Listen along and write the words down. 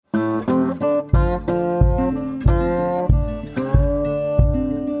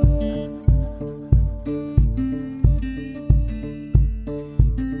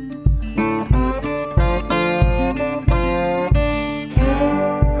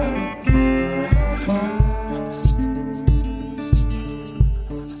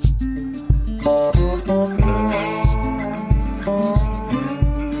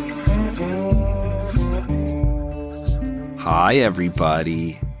Hi,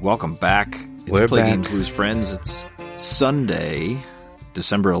 everybody. Welcome back. We're Play back. Games, Lose Friends. It's Sunday,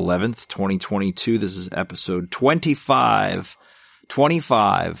 December 11th, 2022. This is episode 25.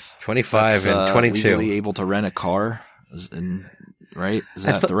 25. 25 and 22. Legally able to rent a car, right? Is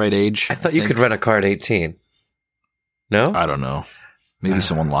that the right age? I thought you could rent a car at 18. No? I don't know. Maybe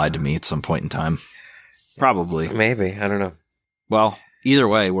someone lied to me at some point in time. Probably. Maybe. I don't know. Well, either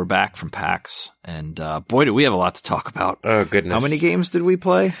way, we're back from PAX, and boy, do we have a lot to talk about. Oh, goodness. How many games did we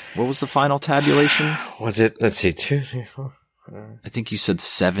play? What was the final tabulation? Was it, let's see, 2, 3, 4. I think you said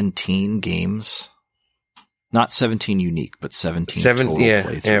 17 games. Not 17 unique, but 17 total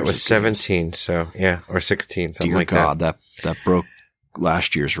playthroughs. Yeah, it was 17, so, yeah, or 16, something Dear like God, that. that broke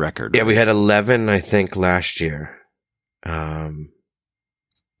last year's record. Yeah, we had 11, I think, last year.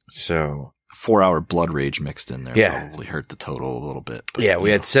 So 4-hour Blood Rage mixed in there Yeah. probably hurt the total a little bit. But, yeah,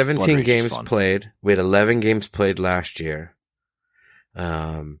 we had 17 games fun. played. We had 11 games played last year.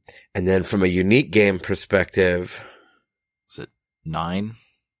 And then from a unique game perspective, Was it 9?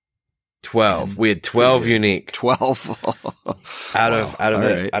 12. We had 12 unique. 12? Out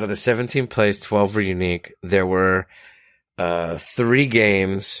of the 17 plays, 12 were unique. There were 3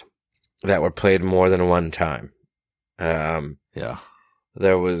 games that were played more than one time. Yeah.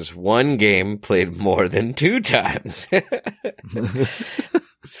 There was 1 game played more than 2 times.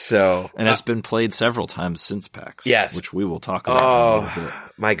 So, And it's been played several times since PAX. Yes. Which we will talk about in a little bit.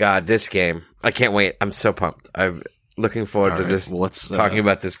 My God, this game. I can't wait. I'm so pumped. I'm looking forward to this. Well, let's talking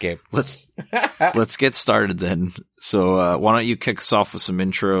about this game. Let's get started then. So why don't you kick us off with some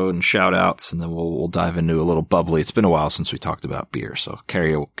intro and shout outs, and then we'll dive into a little bubbly. It's been a while since we talked about beer, so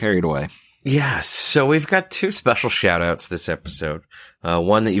carry it away. Yes. So we've got 2 special shout outs this episode.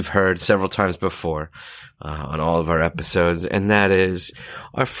 One that you've heard several times before on all of our episodes, and that is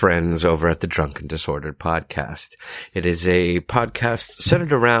our friends over at the Drunken Disordered podcast. It is a podcast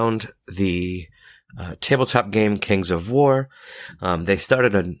centered around the tabletop game Kings of War. They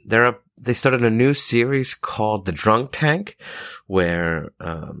started a new series called The Drunk Tank, where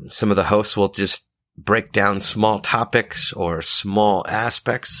some of the hosts will just break down small topics or small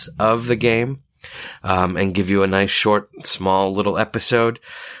aspects of the game, and give you a nice short, small little episode.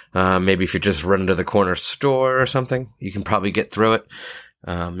 Maybe if you're just running to the corner store or something, you can probably get through it.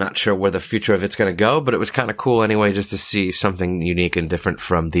 I'm not sure where the future of it's going to go, but it was kind of cool anyway, just to see something unique and different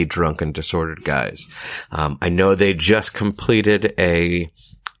from the Drunken Disordered guys. I know they just completed a,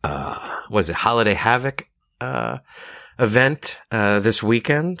 Holiday Havoc, event, this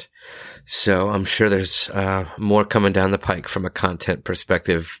weekend. So I'm sure there's, more coming down the pike from a content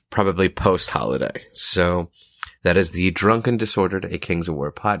perspective, probably post-holiday. So that is the Drunken Disordered, a Kings of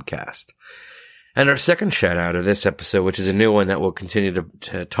War podcast. And our second shout out of this episode, which is a new one that we'll continue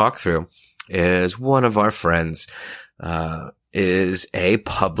to talk through, is one of our friends, is a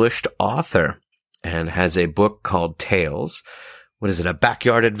published author and has a book called Tales. What is it? A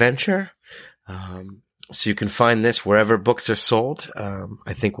backyard adventure? So you can find this wherever books are sold.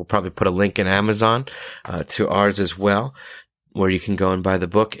 I think we'll probably put a link in Amazon, to ours as well, where you can go and buy the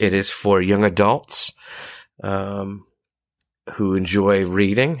book. It is for young adults, who enjoy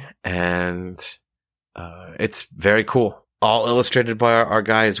reading, and it's very cool. All illustrated by our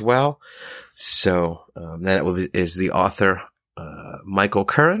guy as well. So that is the author, Michael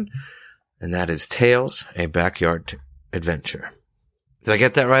Curran, and that is Tales, a Backyard Adventure. Did I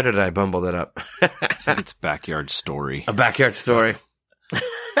get that right, or did I bumble that up? I think it's Backyard Story. A Backyard Story.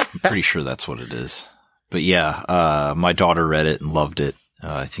 I'm pretty sure that's what it is. But yeah, my daughter read it and loved it.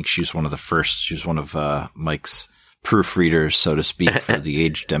 I think she was one of the first. She was one of Mike's proofreaders, so to speak, for the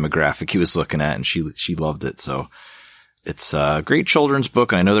age demographic he was looking at, and she loved it. So it's a great children's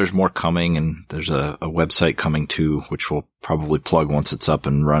book, and I know there's more coming, and there's a website coming too, which we'll probably plug once it's up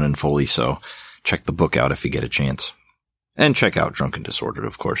and running fully. So check the book out if you get a chance. And check out Drunken Disordered,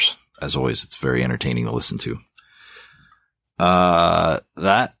 of course. As always, it's very entertaining to listen to.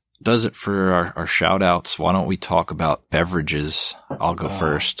 That does it for our shout outs. Why don't we talk about beverages? I'll go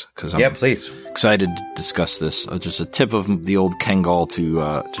first because I'm please. excited to discuss this. Just a tip of the old Kangol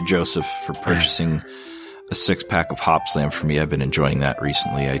to Joseph for purchasing a 6-pack of Hop Slam for me. I've been enjoying that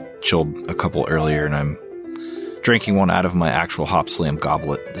recently. I chilled a couple earlier, and I'm drinking one out of my actual Hop Slam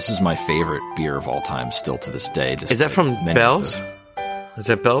goblet. This is my favorite beer of all time, still to this day. Is that from Bell's? Is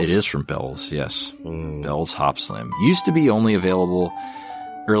that Bell's? It is from Bell's, yes. Bell's Hop Slam. Used to be only available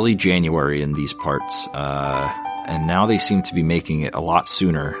early January in these parts, and now they seem to be making it a lot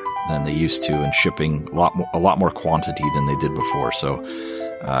sooner than they used to and shipping a lot more quantity than they did before. So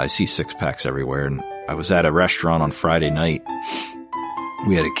I see 6-packs everywhere, and I was at a restaurant on Friday night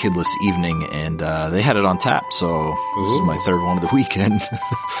we had a kidless evening, and they had it on tap. So this is my third one of the weekend.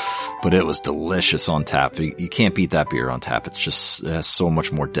 But it was delicious on tap. You can't beat that beer on tap. It has so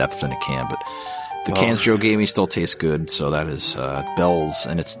much more depth than a can. But the cans Joe gave me still taste good. So that is Bell's,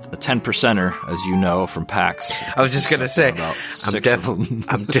 and it's a 10%er, as you know, from PAXU. I was just gonna say, about six of them.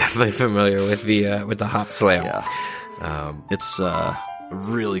 I'm definitely familiar with the Hop Slam. Yeah, it's a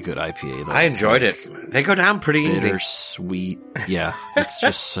really good IPA. Though. I enjoyed it. They go down pretty easy. Bitter, sweet. Yeah, it's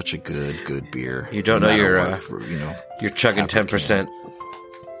just such a good beer. You don't know you're chugging 10%.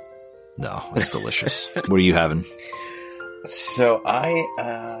 No, it's delicious. What are you having? So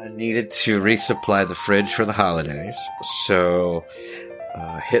I needed to resupply the fridge for the holidays. So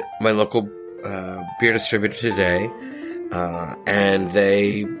hit my local beer distributor today, and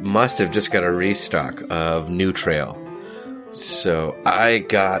they must have just got a restock of New Trail. So I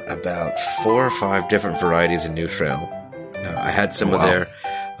got about 4 or 5 different varieties of New Trail. I had some of their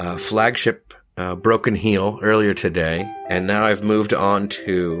flagship Broken Heel earlier today, and now I've moved on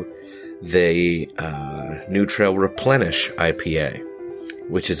to the New Trail Replenish IPA,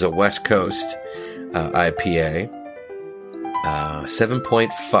 which is a West Coast IPA,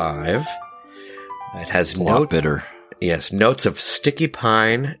 7.5. It has bitter. Yes, notes of sticky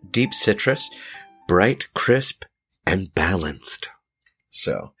pine, deep citrus, bright, crisp, and balanced.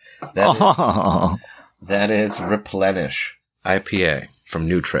 So that is Replenish IPA from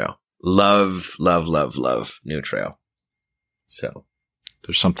New Trail. Love New Trail. So.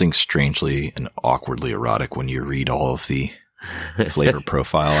 There's something strangely and awkwardly erotic when you read all of the flavor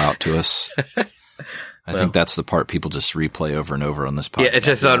profile out to us. I think that's the part people just replay over and over on this podcast. Yeah, it's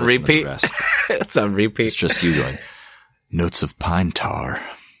just on repeat. It's on repeat. It's just you going, notes of pine tar.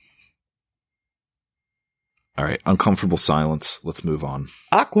 All right, uncomfortable silence. Let's move on.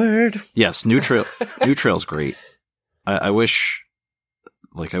 Awkward. Yes, New Trail's great. I wish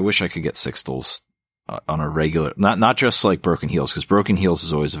I could get Sixtels on a regular, not just like Broken Heels, because Broken Heels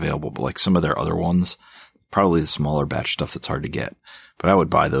is always available, but like some of their other ones, probably the smaller batch stuff that's hard to get. But I would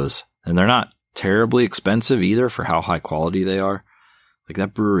buy those, and they're not terribly expensive either for how high quality they are. Like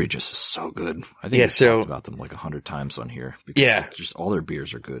that brewery just is so good. I think I've talked about them like 100 times on here because just all their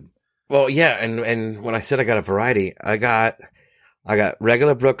beers are good. Well, yeah, and when I said I got a variety, I got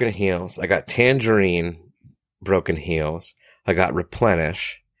regular Broken Heels, I got Tangerine Broken Heels, I got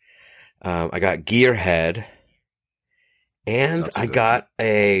Replenish. I got Gearhead, and I got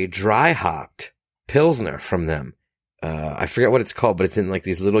a dry hopped Pilsner from them. I forget what it's called, but it's in like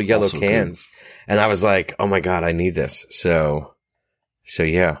these little yellow cans. Good. And I was like, oh my God, I need this. So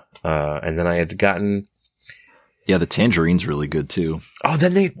yeah. And then I had gotten. Yeah, the Tangerine's really good too. Oh,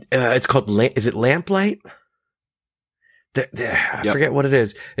 then it's called, is it Lamplight? I forget what it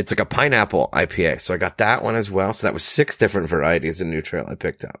is. It's like a pineapple IPA. So I got that one as well. So that was 6 different varieties of New Trail I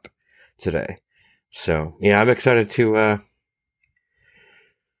picked up today. So yeah, I'm excited to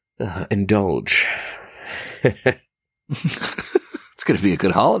indulge. It's going to be a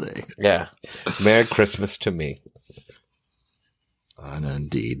good holiday. Yeah. Merry Christmas to me.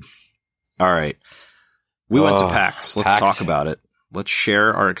 Indeed. All right. We went to PAX. Let's talk about it. Let's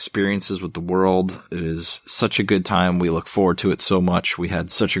share our experiences with the world. It is such a good time. We look forward to it so much. We had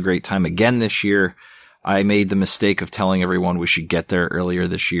such a great time again this year. I made the mistake of telling everyone we should get there earlier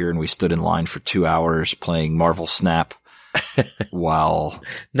this year, and we stood in line for 2 hours playing Marvel Snap while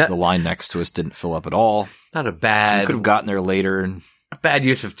the line next to us didn't fill up at all. Not a bad... So we could have gotten there later. And a bad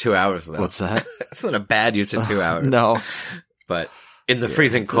use of 2 hours, though. What's that? It's not a bad use of 2 hours. No. But in the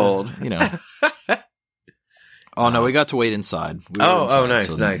freezing cold. You know. Oh, no, we got to wait inside. Nice, so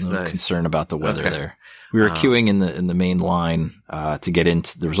nice. No concern about the weather there. We were queuing in the main line to get in.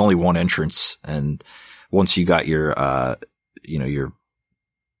 There was only one entrance, and once you got your your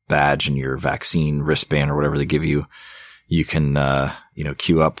badge and your vaccine wristband or whatever they give you, you can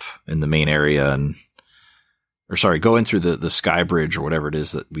queue up in the main area go in through the sky bridge or whatever it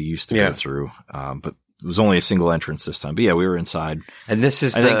is that we used to go through. But it was only a single entrance this time. But yeah, we were inside. And this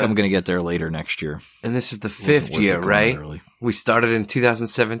is I think I'm going to get there later next year. And this is the 5th year, right? We started in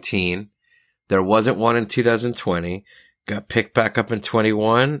 2017. There wasn't one in 2020. Got picked back up in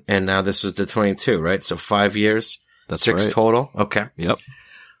 21, and now this was the 22, right? So 5 years. That's 6 right. total. Okay. Yep.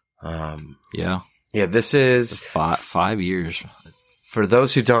 Yeah, this is 5 years. For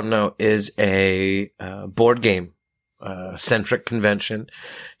those who don't know, is a board game centric convention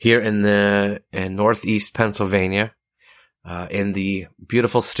here in Northeast Pennsylvania, in the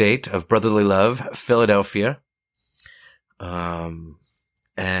beautiful state of brotherly love, Philadelphia. And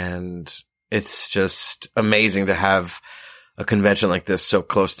it's just amazing to have a convention like this so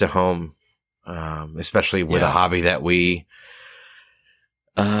close to home, especially with a hobby that we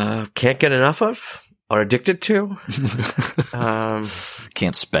Can't get enough of or addicted to.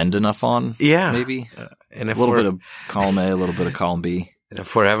 Can't spend enough on. Yeah. Maybe. And A little bit of column A, a little bit of column B. And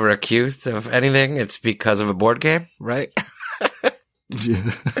if we're ever accused of anything, it's because of a board game, right?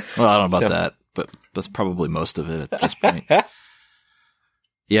 Well, I don't know about that, but that's probably most of it at this point.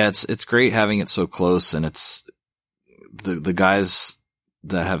 Yeah, it's great having it so close, and it's the guys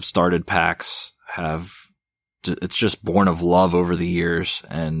that have started PAX it's just born of love over the years,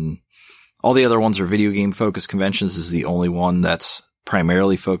 and all the other ones are video game focused conventions. This is the only one that's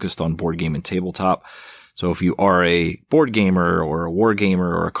primarily focused on board game and tabletop. So if you are a board gamer or a war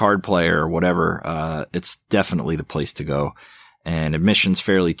gamer or a card player or whatever, it's definitely the place to go. And admission's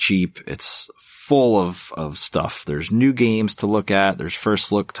fairly cheap. It's full of stuff. There's new games to look at. There's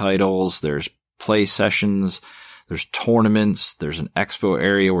first look titles. There's play sessions. There's tournaments. There's an expo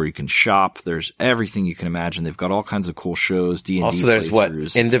area where you can shop. There's everything you can imagine. They've got all kinds of cool shows. D&D also, there's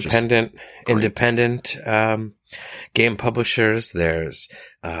playthroughs. independent game publishers. There's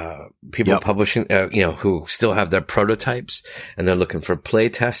people publishing, who still have their prototypes and they're looking for play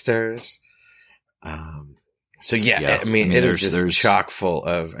testers. So I mean it is just chock full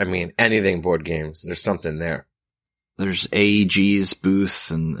of, anything board games. There's something there. There's AEG's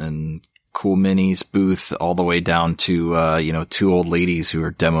booth and Cool Minis booth, all the way down to, two old ladies who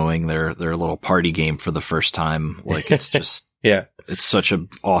are demoing their little party game for the first time. Like, it's just, it's such an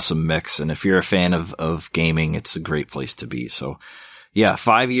awesome mix. And if you're a fan of gaming, it's a great place to be. So yeah,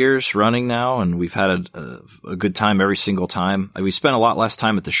 5 years running now, and we've had a good time every single time. We spent a lot less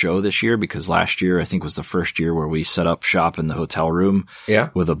time at the show this year because last year I think was the first year where we set up shop in the hotel room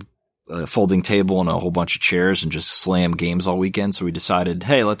with a folding table and a whole bunch of chairs and just slam games all weekend. So we decided,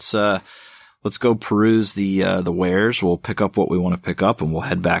 hey, let's go peruse the wares. We'll pick up what we want to pick up and we'll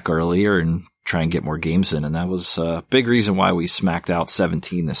head back earlier and try and get more games in. And that was a big reason why we smacked out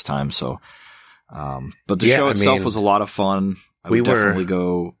 17 this time. So, but the show itself was a lot of fun. I would definitely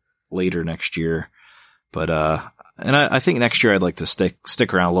go later next year, but, and I think next year I'd like to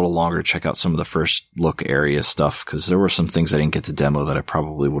stick around a little longer, check out some of the first look area stuff. Cause there were some things I didn't get to demo that I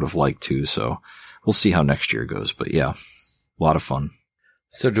probably would have liked to. So we'll see how next year goes, but yeah, a lot of fun.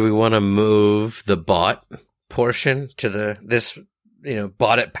 So do we want to move the bought portion to this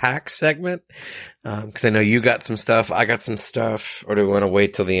bought at PAX segment? Cause I know you got some stuff, I got some stuff, or do we want to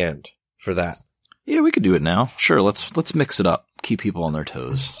wait till the end for that? Yeah, we could do it now. Sure. Let's mix it up. Keep people on their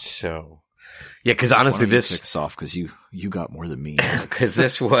toes. So, yeah, cause honestly this kick us off cause you got more than me. Cause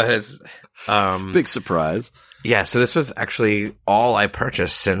this was, big surprise. Yeah. So this was actually all I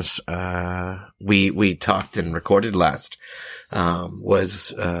purchased since, we talked and recorded last, was,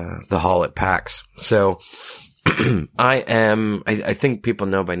 the haul at PAX. So I think people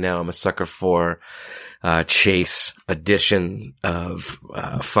know by now I'm a sucker for, Chase edition of,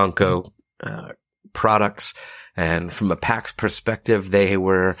 Funko, products. And from a PAX perspective, they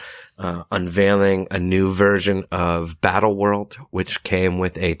were unveiling a new version of Battle World, which came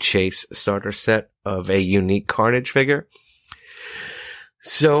with a Chase starter set of a unique Carnage figure.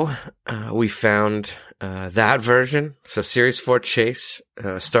 So we found that version, so Series 4 Chase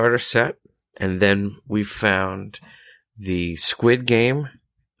starter set, and then we found the Squid Game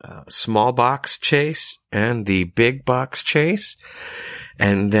small box Chase and the big box Chase,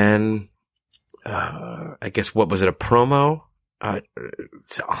 and then I guess, what was it, a promo?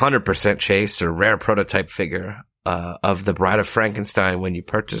 It's 100% Chase or rare prototype figure, of the Bride of Frankenstein. When you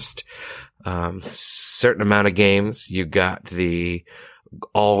purchased, certain amount of games, you got the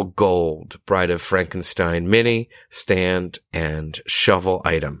all gold Bride of Frankenstein mini, stand, and shovel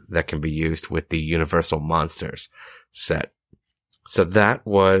item that can be used with the Universal Monsters set. So that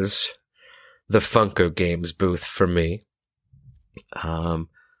was the Funko Games booth for me.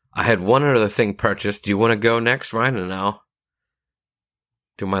 I had one other thing purchased. Do you want to go next, Ryan? And I'll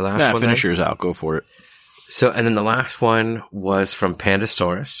do my last one. Finish yours out. Go for it. So, and then the last one was from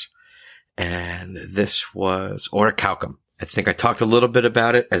Pandasaurus. And this was Orichalcum. I think I talked a little bit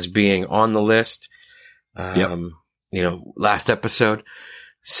about it as being on the list, last episode.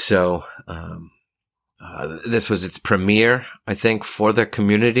 So, this was its premiere, I think, for the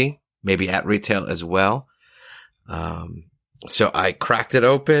community, maybe at retail as well. So I cracked it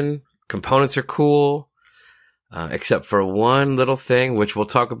open. Components are cool, except for one little thing, which we'll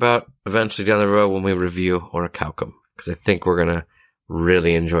talk about eventually down the road when we review Orichalcum, because I think we're going to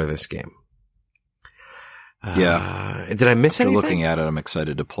really enjoy this game. Yeah. Did I miss anything? Looking at it, I'm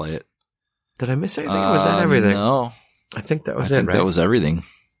excited to play it. Did I miss anything? Or was that everything? No. I think that was it, right? That was everything.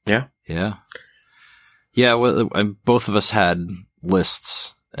 Yeah? Yeah. Yeah, well, both of us had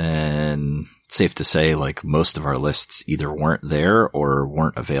lists, and safe to say, like, most of our lists either weren't there or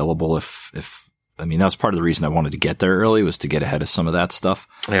weren't available. I mean, that was part of the reason I wanted to get there early, was to get ahead of some of that stuff.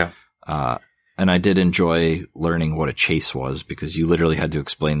 Yeah. And I did enjoy learning what a chase was, because you literally had to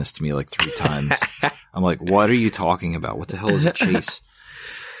explain this to me like 3 times. I'm like, what are you talking about? What the hell is a chase?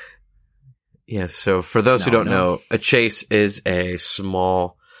 Yeah. So for those who don't know, a chase is a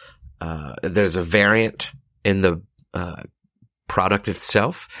small, there's a variant in the product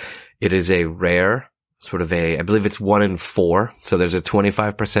itself. It is a rare, sort of I believe it's 1 in 4. So there's a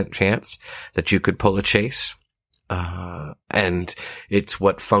 25% chance that you could pull a chase. And it's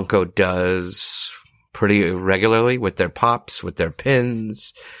what Funko does pretty regularly with their pops, with their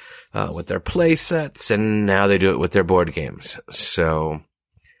pins, with their play sets, and now they do it with their board games. So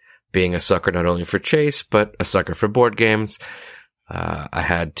being a sucker not only for chase, but a sucker for board games, I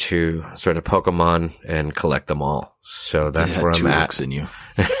had to sort of Pokemon and collect them all. So that's where I'm at. In you.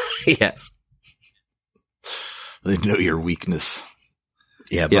 Yes. They know your weakness.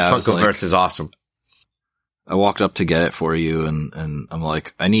 Yeah, but Funkoverse is awesome. I walked up to get it for you, and I'm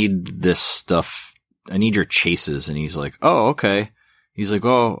like, I need this stuff. I need your chases. And he's like, oh, okay. He's like,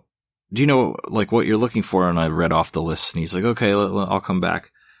 oh, do you know, like, what you're looking for? And I read off the list, and he's like, okay, I'll come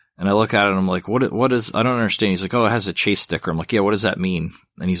back. And I look at it, and I'm like, what is, I don't understand. He's like, oh, it has a chase sticker. I'm like, yeah, what does that mean?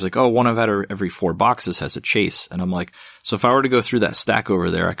 And he's like, oh, one of every 4 boxes has a chase. And I'm like, so if I were to go through that stack over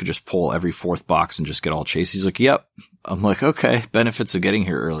there, I could just pull every 4th box and just get all chase. He's like, yep. I'm like, okay, benefits of getting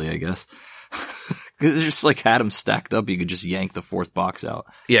here early, I guess. It just like had them stacked up. You could just yank the 4th box out.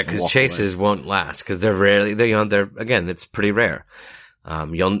 Yeah, because chases won't last, because they're rarely, they're again, it's pretty rare.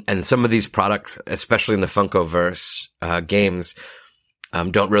 And some of these products, especially in the Funkoverse, games,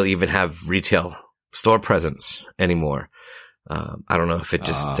 don't really even have retail store presence anymore. I don't know if it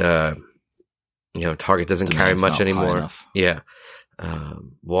just, Target doesn't carry much anymore. Yeah.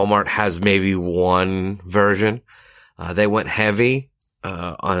 Walmart has maybe 1 version. They went heavy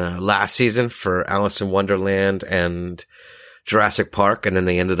on last season for Alice in Wonderland and Jurassic Park, and then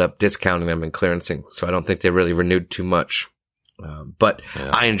they ended up discounting them and clearancing. So I don't think they really renewed too much. But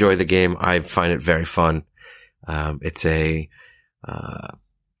yeah. I enjoy the game. I find it very fun. It's a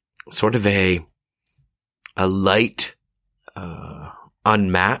sort of a light,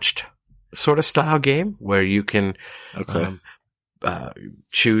 unmatched sort of style game where you can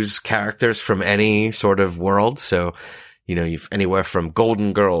choose characters from any sort of world. So, you've anywhere from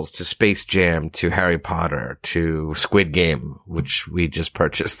Golden Girls to Space Jam to Harry Potter to Squid Game, which we just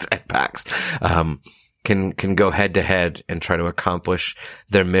purchased at PAX, can go head to head and try to accomplish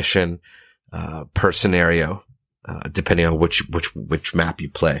their mission, per scenario, depending on which map you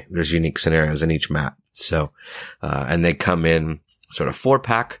play. There's unique scenarios in each map. So, and they come in sort of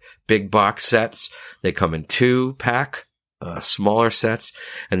 4-pack big box sets. They come in 2-pack, smaller sets,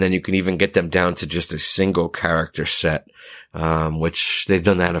 and then you can even get them down to just a single character set, which they've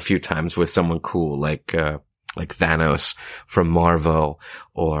done that a few times with someone cool, like Thanos from Marvel,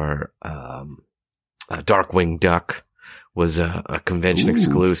 or, Darkwing Duck was a convention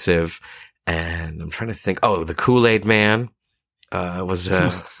exclusive. And I'm trying to think. Oh, the Kool-Aid Man, was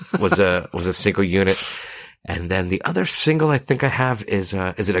a single unit. And then the other single I think I have is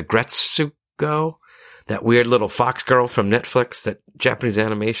it a Gretsuko? That weird little fox girl from Netflix, that Japanese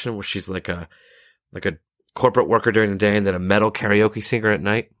animation where she's like a corporate worker during the day and then a metal karaoke singer at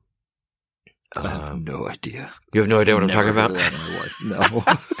night. I have no idea. You have no idea what I'm talking about? No.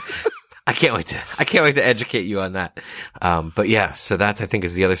 I can't wait to educate you on that. But yeah, so that I think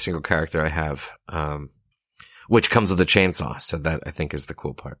is the other single character I have, which comes with a chainsaw. So that I think is the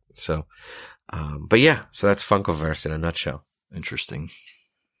cool part. So, but yeah, so that's Funkoverse in a nutshell. Interesting.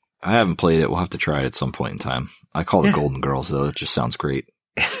 I haven't played it. We'll have to try it at some point in time. I call it Golden Girls though. It just sounds great.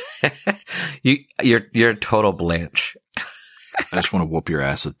 You're total Blanche. I just want to whoop your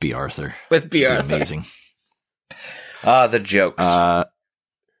ass with B. Arthur. With B. Arthur. Amazing. The jokes.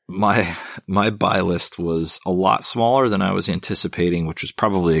 My buy list was a lot smaller than I was anticipating, which was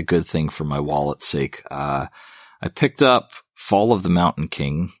probably a good thing for my wallet's sake. I picked up Fall of the Mountain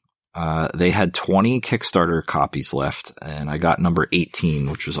King. They had 20 Kickstarter copies left, and I got number 18,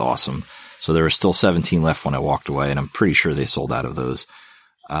 which was awesome. So there were still 17 left when I walked away, and I'm pretty sure they sold out of those.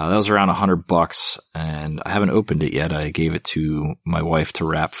 That was around $100, and I haven't opened it yet. I gave it to my wife to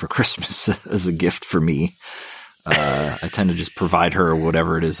wrap for Christmas as a gift for me. I tend to just provide her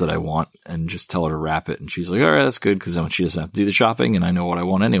whatever it is that I want and just tell her to wrap it. And she's like, all right, that's good, because then she doesn't have to do the shopping, and I know what I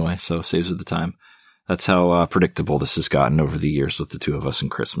want anyway, so it saves her the time. That's how predictable this has gotten over the years with the two of us in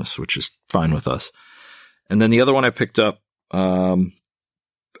Christmas, which is fine with us. And then the other one I picked up,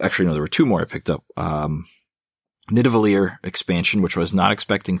 actually, no, there were 2 more I picked up. Nidavellir expansion, which I was not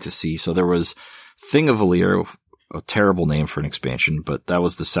expecting to see. So there was Thingvellir, a terrible name for an expansion, but that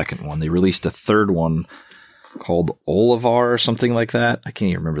was the second one. They released a third one called Olivar or something like that. I can't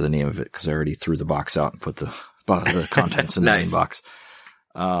even remember the name of it because I already threw the box out and put the contents in the main box.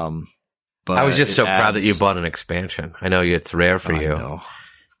 But I was just so proud that you bought an expansion. I know it's rare for you. Know.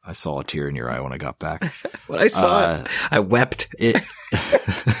 I saw a tear in your eye when I got back. When I saw it, I wept.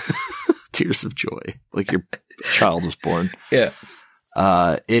 Tears of joy, like your child was born. Yeah.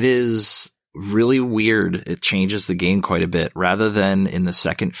 It is really weird. It changes the game quite a bit. Rather than in the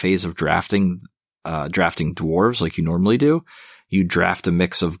second phase of drafting dwarves like you normally do, you draft a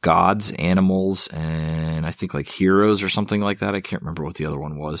mix of gods, animals, and I think like heroes or something like that. I can't remember what the other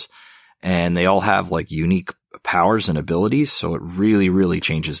one was. And they all have like unique powers and abilities. So it really, really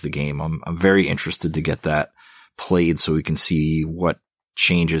changes the game. I'm very interested to get that played so we can see what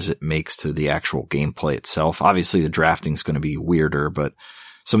changes it makes to the actual gameplay itself. Obviously the drafting is going to be weirder, but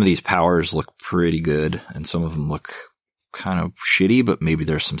some of these powers look pretty good and some of them look kind of shitty, but maybe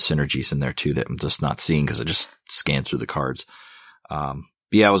there's some synergies in there too that I'm just not seeing because I just scanned through the cards.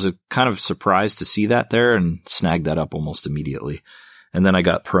 Yeah, I was kind of surprised to see that there and snagged that up almost immediately. And then I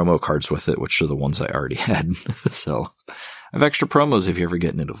got promo cards with it, which are the ones I already had. So I have extra promos if you ever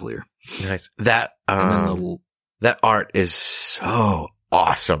get Nidavellir. Nice. That art is so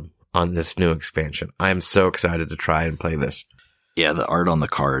awesome on this new expansion. I am so excited to try and play this. Yeah, the art on the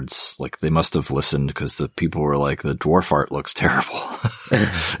cards, like they must have listened because the people were like, the dwarf art looks terrible.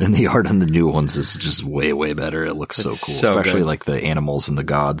 And the art on the new ones is just way, way better. It looks so cool. Especially good. Like the animals and the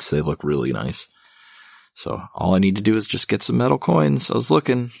gods, they look really nice. So all I need to do is just get some metal coins. I was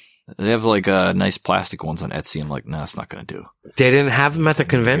looking. They have like nice plastic ones on Etsy. I'm like, nah, it's not going to do. They didn't have them at the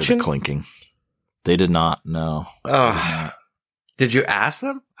convention? The clinking. They did not, no. Did you ask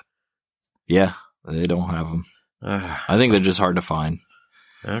them? Yeah, they don't have them. I think they're just hard to find.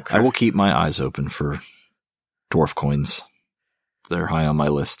 Okay. I will keep my eyes open for dwarf coins. They're high on my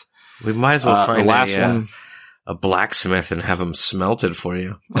list. We might as well find a blacksmith and have them smelted for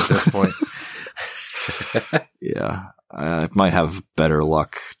you at this point. Yeah, I might have better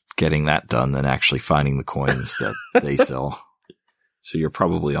luck getting that done than actually finding the coins that they sell. So you're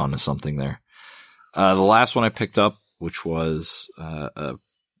probably onto something there. The last one I picked up, which was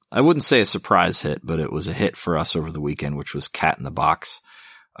I wouldn't say a surprise hit, but it was a hit for us over the weekend, which was Cat in the Box.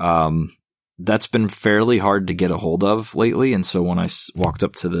 That's been fairly hard to get a hold of lately, and so when I walked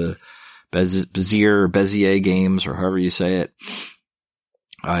up to the Bezier games, or however you say it,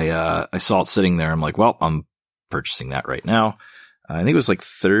 I saw it sitting there. I'm like, well, I'm purchasing that right now. I think it was like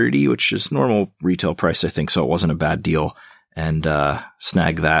 $30, which is normal retail price, I think, so it wasn't a bad deal. And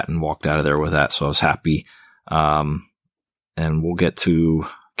snagged that and walked out of there with that, so I was happy. And we'll get to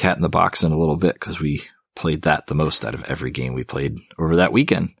Cat in the Box in a little bit because we played that the most out of every game we played over that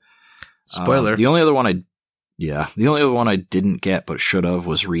weekend. Spoiler. The only other one I didn't get but should have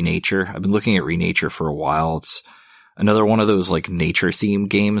was Renature. I've been looking at Renature for a while. It's another one of those like nature themed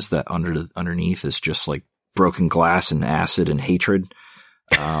games that underneath is just like broken glass and acid and hatred.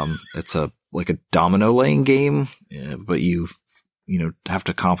 It's like a domino laying game, but you have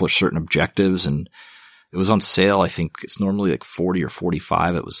to accomplish certain objectives, and it was on sale. I think it's normally like 40 or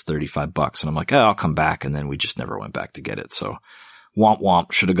 45. It was $35. And I'm like, I'll come back. And then we just never went back to get it. So womp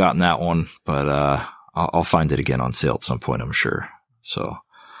womp, should have gotten that one, but, I'll find it again on sale at some point, I'm sure. So,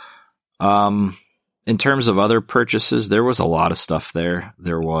 in terms of other purchases, there was a lot of stuff there.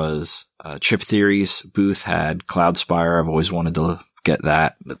 There was, Chip Theory's booth had Cloud Spire. I've always wanted to get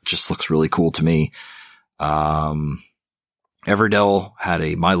that. It just looks really cool to me. Everdell had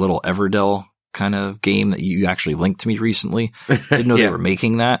a My Little Everdell kind of game that you actually linked to me recently. Didn't know they were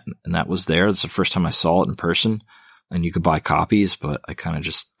making that, and that was there. It's the first time I saw it in person, and you could buy copies, but I kind of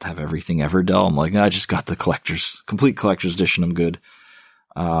just have everything Everdell. I'm like, I just got the complete collector's edition. I'm good.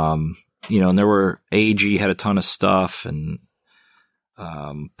 And there were AEG had a ton of stuff, and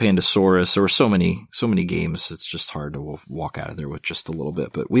Pandasaurus. There were so many games. It's just hard to walk out of there with just a little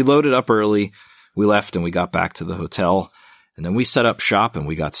bit. But we loaded up early. We left and we got back to the hotel, and then we set up shop and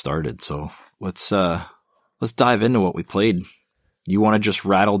we got started. So let's dive into what we played. You want to just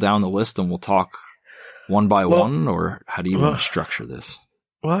rattle down the list and we'll talk one by one, or how do you want to structure this?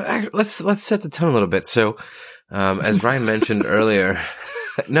 Well, let's set the tone a little bit. So, as Ryan mentioned earlier,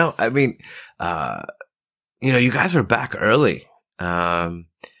 no, I mean, you guys were back early. So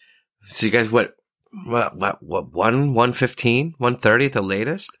you guys, what, 1:15, 1:30 at the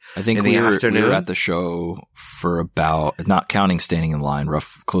latest? I think we were at the show for about, not counting standing in line,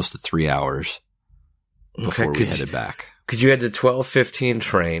 close to 3 hours before we headed back. Because you had the 12:15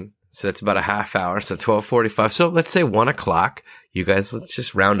 train, So that's about a half hour. So 12:45. So let's say 1 o'clock. You guys, let's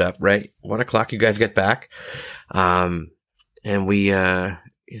just round up, right? 1 o'clock, you guys get back. And we,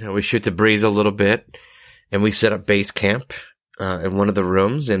 we shoot the breeze a little bit and we set up base camp, in one of the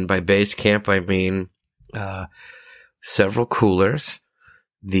rooms. And by base camp, I mean, several coolers,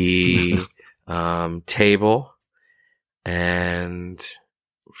 the, table and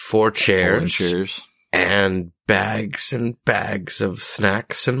 4 chairs. And bags and bags of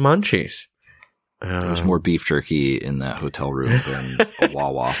snacks and munchies. There was more beef jerky in that hotel room than a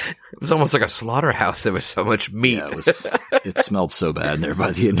Wawa. It was almost like a slaughterhouse. There was so much meat. Yeah, it smelled so bad in there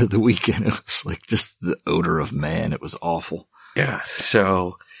by the end of the weekend. It was like just the odor of man. It was awful. Yeah.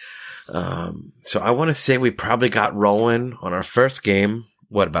 So I want to say we probably got rolling on our first game.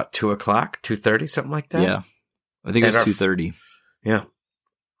 What, about 2 o'clock, 2:30, something like that? Yeah. I think it was 2:30. Yeah.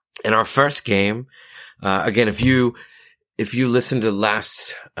 In our first game, again, if you listen to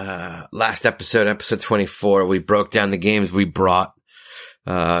last episode 24, we broke down the games we brought,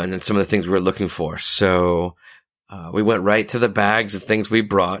 and then some of the things we were looking for. So, we went right to the bags of things we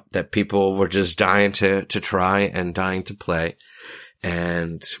brought that people were just dying to try and dying to play.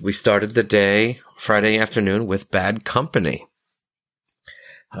 And we started the day, Friday afternoon, with Bad Company.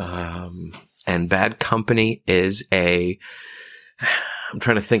 And Bad Company is I'm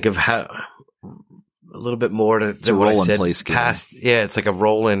trying to think of how a little bit more to it's a what roll I said and place game. Yeah, it's like a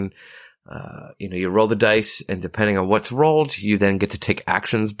roll and you roll the dice, and depending on what's rolled, you then get to take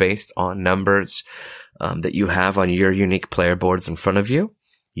actions based on numbers that you have on your unique player boards in front of you.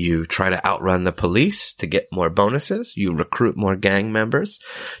 You try to outrun the police to get more bonuses. You recruit more gang members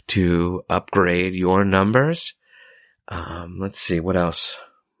to upgrade your numbers. Let's see, what else?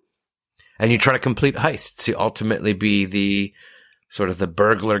 And you try to complete heists to ultimately be the sort of the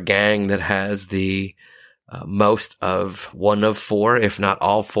burglar gang that has the most of one of 4, if not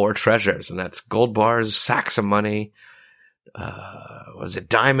all 4 treasures. And that's gold bars, sacks of money, was it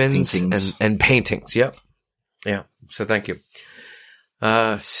diamonds? Paintings. And paintings. Yep. Yeah. So thank you.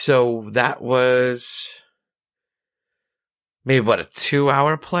 So that was maybe a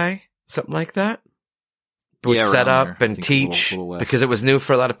 2-hour play, something like that. We'd set up and teach because it was new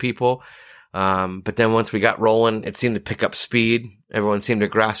for a lot of people. But then once we got rolling, it seemed to pick up speed. Everyone seemed to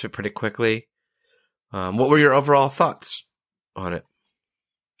grasp it pretty quickly. What were your overall thoughts on it?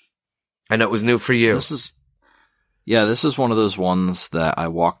 I know it was new for you. This is one of those ones that I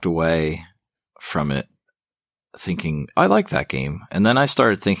walked away from it thinking, I like that game. And then I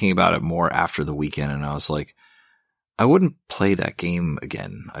started thinking about it more after the weekend, and I was like, I wouldn't play that game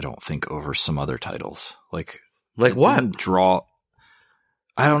again, I don't think, over some other titles. Like what?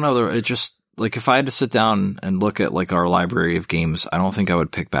 I don't know. It just, like, if I had to sit down and look at, like, our library of games, I don't think I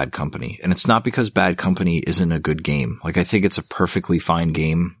would pick Bad Company. And it's not because Bad Company isn't a good game. Like, I think it's a perfectly fine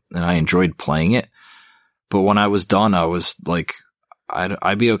game, and I enjoyed playing it. But when I was done, I was like,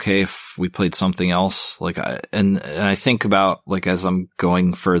 I'd be okay if we played something else. Like, and I think about, like, as I'm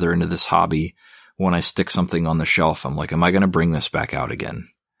going further into this hobby, when I stick something on the shelf, I'm like, am I going to bring this back out again?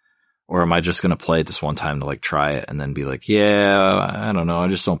 Or am I just going to play it this one time to, like, try it and then be like, yeah, I don't know, I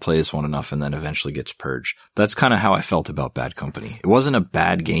just don't play this one enough, and then eventually gets purged. That's kind of how I felt about Bad Company. It wasn't a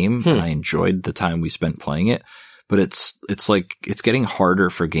bad game, and I enjoyed the time we spent playing it, but it's like, it's getting harder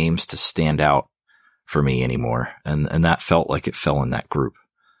for games to stand out for me anymore. And that felt like it fell in that group.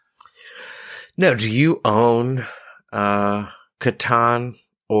 Now, do you own Catan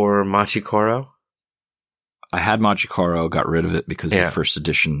or Machikoro? I had Machikoro, got rid of it because the first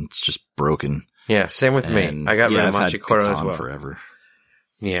edition, it's just broken. Yeah, same with me. I got rid of Machikoro as well. Forever.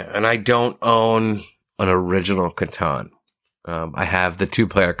 Yeah, and I don't own an original Catan. I have the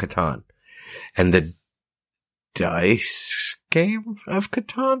 2-player Catan. And the dice game of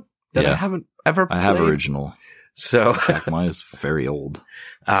Catan that I haven't ever played. I have original. So in fact, mine is very old.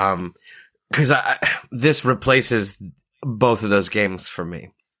 Because this replaces both of those games for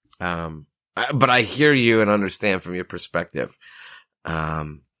me. But I hear you and understand from your perspective.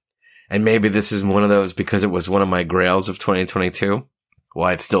 And maybe this is one of those, because it was one of my grails of 2022,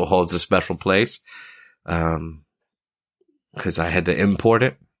 why it still holds a special place. Because I had to import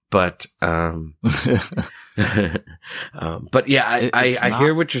it. But, but yeah, I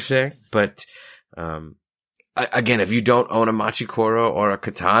hear what you're saying. But, again, if you don't own a Machikoro or a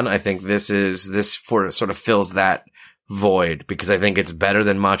Catan, I think this sort of fills that void, because I think it's better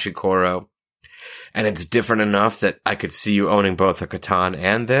than Machikoro. And it's different enough that I could see you owning both a Catan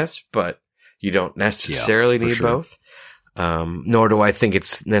and this, but you don't necessarily need both. Nor do I think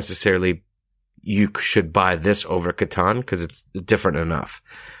it's necessarily you should buy this over Catan, because it's different enough.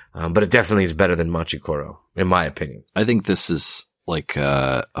 But it definitely is better than Machikoro, in my opinion. I think this is like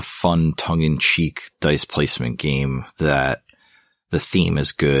a fun tongue-in-cheek dice placement game that the theme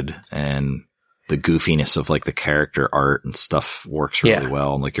is good and the goofiness of like the character art and stuff works really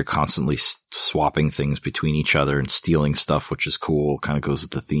well. And like you're constantly swapping things between each other and stealing stuff, which is cool. Kind of goes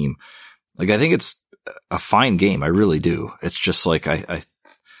with the theme. Like I think it's a fine game. I really do. It's just like I'm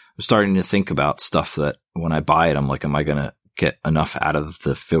starting to think about stuff that when I buy it, I'm like, am I going to get enough out of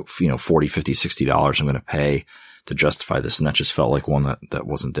the, $40, $50, $60 I'm going to pay to justify this? And that just felt like one that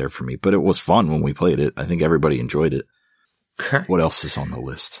wasn't there for me, but it was fun when we played it. I think everybody enjoyed it. Okay. What else is on the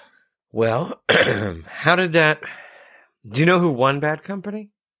list? Well, how did that, do you know who won Bad Company?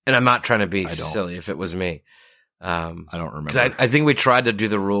 And I'm not trying to be silly if it was me. I don't remember. 'Cause I think we tried to do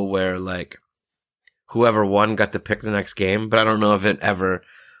the rule where like whoever won got to pick the next game, but I don't know if it ever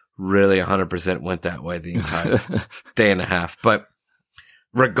really 100% went that way the entire day and a half. But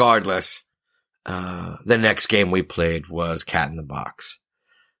regardless, the next game we played was Cat in the Box.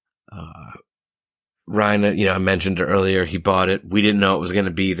 Ryan, I mentioned earlier, he bought it. We didn't know it was going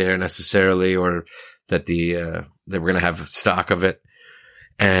to be there necessarily, or that that we're going to have stock of it.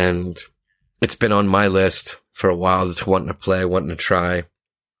 And it's been on my list for a while, just wanting to play, wanting to try.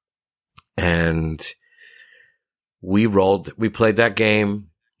 And we played that game.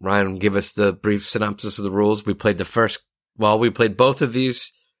 Ryan, give us the brief synopsis of the rules. We played we played both of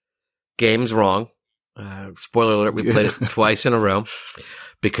these games wrong. Spoiler alert, we played it twice in a row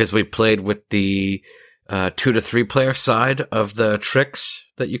because we played with the 2 to 3 player side of the tricks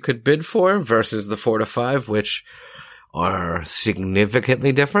that you could bid for versus the 4 to 5, which are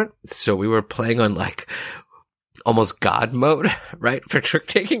significantly different. So we were playing on like almost God mode, right? For trick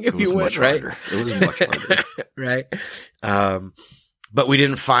taking, if you would, right? It was much harder. Right. But we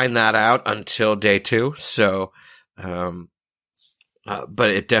didn't find that out until day 2. So, but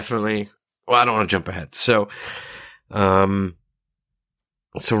it definitely, I don't want to jump ahead. So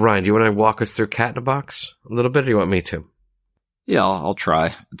Ryan, do you want to walk us through Cat in a Box a little bit, or do you want me to? Yeah, I'll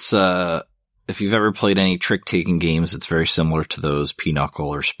try. It's, if you've ever played any trick-taking games, it's very similar to those,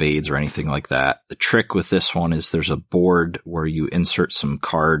 Pinochle or Spades or anything like that. The trick with this one is there's a board where you insert some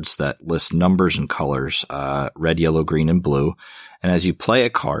cards that list numbers and colors, red, yellow, green, and blue. And as you play a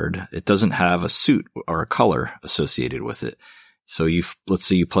card, it doesn't have a suit or a color associated with it. So let's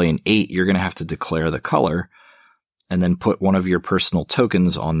say you play an 8, you're going to have to declare the color and then put one of your personal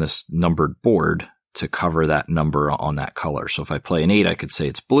tokens on this numbered board to cover that number on that color. So if I play an 8, I could say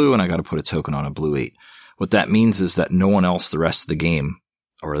it's blue and I got to put a token on a blue 8. What that means is that no one else the rest of the game,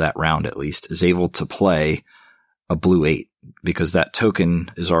 or that round at least, is able to play a blue 8 because that token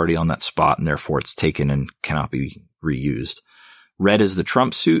is already on that spot and therefore it's taken and cannot be reused. Red is the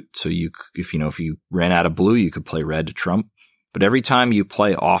trump suit. So if you ran out of blue, you could play red to trump. But every time you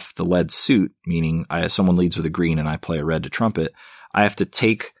play off the lead suit, meaning someone leads with a green and I play a red to trumpet, I have to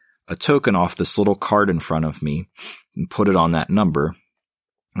take a token off this little card in front of me and put it on that number.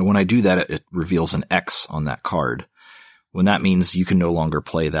 And when I do that, it reveals an X on that card. When that means you can no longer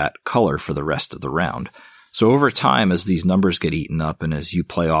play that color for the rest of the round. So over time, as these numbers get eaten up and as you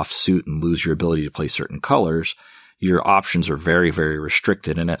play off suit and lose your ability to play certain colors, your options are very, very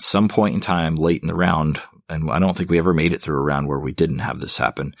restricted. And at some point in time late in the round, and I don't think we ever made it through a round where we didn't have this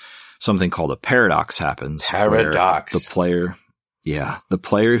happen, something called a paradox happens. Paradox. The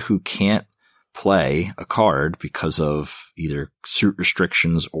player who can't play a card because of either suit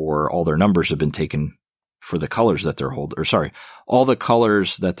restrictions or all their numbers have been taken for the colors that they're holding, all the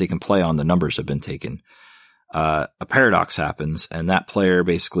colors that they can play on, the numbers have been taken. A paradox happens and that player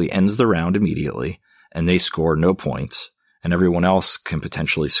basically ends the round immediately and they score no points and everyone else can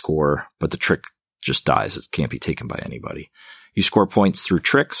potentially score, but the trick just dies. It can't be taken by anybody. You score points through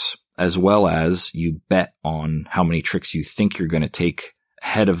tricks as well as you bet on how many tricks you think you're going to take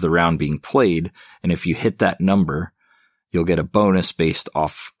ahead of the round being played. And if you hit that number, you'll get a bonus based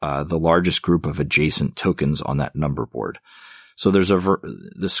off the largest group of adjacent tokens on that number board. So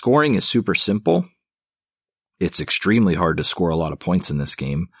the scoring is super simple. It's extremely hard to score a lot of points in this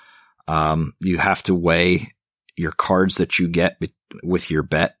game. You have to weigh your cards that you get with your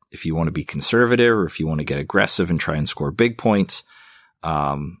bet if you want to be conservative or if you want to get aggressive and try and score big points.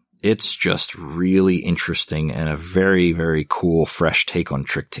 It's just really interesting and a very, very cool, fresh take on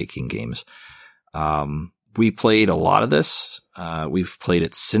trick-taking games. We played a lot of this. We've played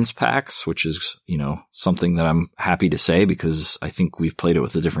it since PAX, which is, something that I'm happy to say because I think we've played it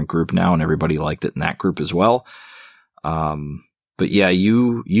with a different group now and everybody liked it in that group as well. But yeah,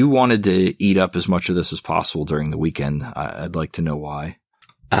 you wanted to eat up as much of this as possible during the weekend. I'd like to know why.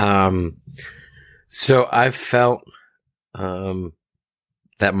 So I felt,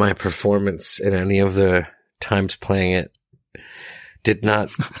 that my performance in any of the times playing it did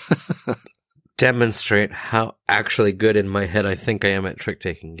not demonstrate how actually good in my head I think I am at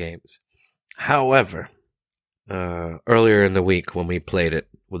trick-taking games. However, earlier in the week when we played it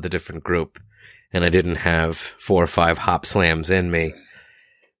with a different group and I didn't have 4 or 5 hop slams in me,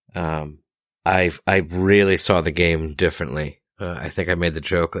 I really saw the game differently. I think I made the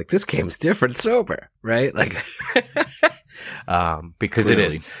joke, like, this game's different sober, right? Like, because really?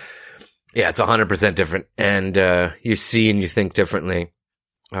 It is. Yeah, it's 100% different. And, you see and you think differently,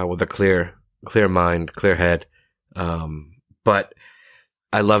 with a clear mind, clear head. But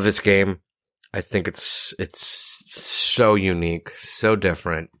I love this game. I think it's so unique, so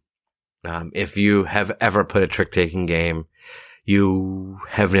different. If you have ever played a trick-taking game, you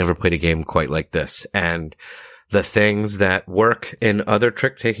have never played a game quite like this. And the things that work in other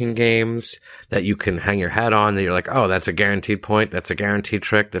trick-taking games that you can hang your hat on, that you're like, oh, that's a guaranteed point, that's a guaranteed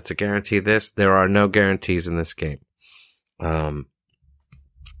trick, that's a guarantee this. There are no guarantees in this game.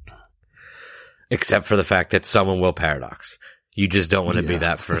 Except for the fact that someone will paradox. You just don't want to be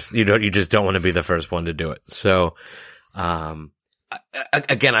that first. You just don't want to be the first one to do it. So,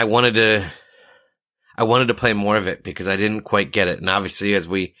 again, I wanted to play more of it because I didn't quite get it. And obviously, as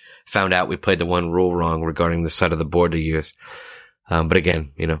we found out, we played the one rule wrong regarding the side of the board to use. But again,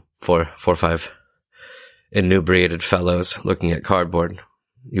 4 or 5 inebriated fellows looking at cardboard,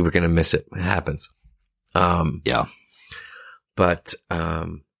 you were going to miss it. It happens. Yeah. But,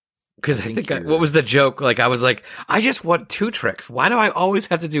 cause I think what was the joke? Like, I was like, I just want 2 tricks. Why do I always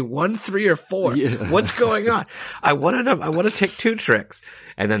have to do 1, 3, or 4? Yeah. What's going on? I want to take 2 tricks.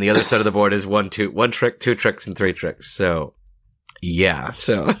 And then the other side of the board is 1 trick, 2 tricks, and 3 tricks. So, yeah.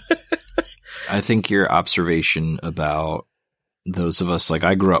 So, I think your observation about those of us, like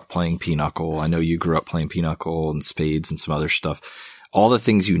I grew up playing Pinochle. I know you grew up playing Pinochle and Spades and some other stuff. All the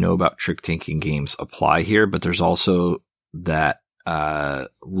things you know about trick-taking games apply here, but there's also that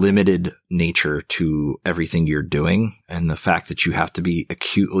limited nature to everything you're doing, and the fact that you have to be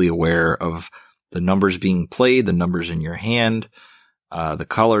acutely aware of the numbers being played, the numbers in your hand, the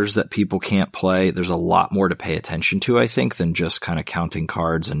colors that people can't play. There's a lot more to pay attention to, I think, than just kind of counting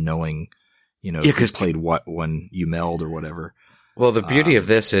cards and knowing, who's played what when you meld or whatever. Well, the beauty of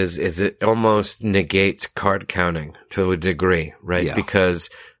this is it almost negates card counting to a degree, right? Yeah. Because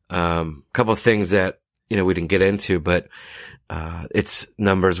a couple of things that we didn't get into, but it's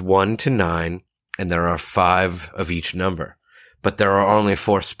numbers 1 to 9, and there are 5 of each number, but there are only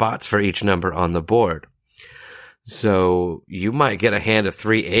 4 spots for each number on the board. So you might get a hand of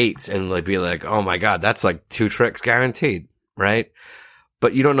 3 8s and be like, oh my God, that's like 2 tricks guaranteed, right?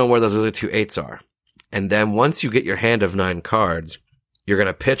 But you don't know where those other 2 8s are. And then once you get your hand of 9 cards, you're going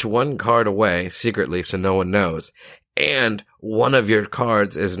to pitch 1 card away secretly so no one knows. And one of your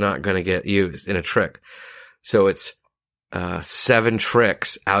cards is not going to get used in a trick. So it's 7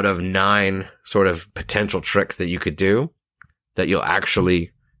 tricks out of 9 sort of potential tricks that you could do that you'll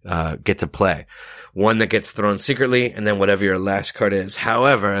actually get to play. One that gets thrown secretly, and then whatever your last card is.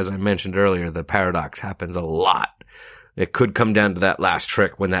 However, as I mentioned earlier, the paradox happens a lot. It could come down to that last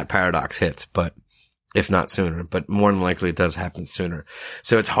trick when that paradox hits, but if not sooner. But more than likely, it does happen sooner.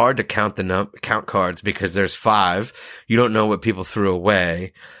 So it's hard to count count cards because there's 5. You don't know what people threw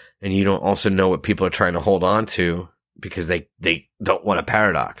away, and you don't also know what people are trying to hold on to, because they don't want a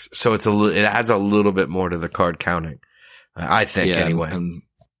paradox. So it adds a little bit more to the card counting, I think, anyway. And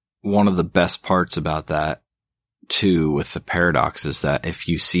one of the best parts about that, too, with the paradox is that if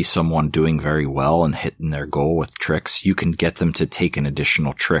you see someone doing very well and hitting their goal with tricks, you can get them to take an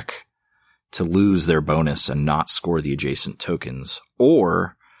additional trick to lose their bonus and not score the adjacent tokens.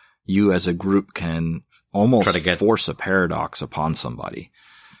 Or you as a group can almost force a paradox upon somebody.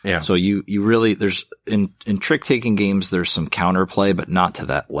 Yeah. So you really, there's in trick-taking games, there's some counterplay, but not to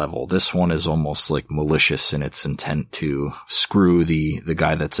that level. This one is almost like malicious in its intent to screw the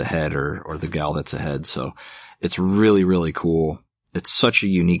guy that's ahead or the gal that's ahead. So it's really, really cool. It's such a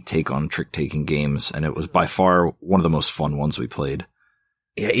unique take on trick-taking games, and it was by far one of the most fun ones we played.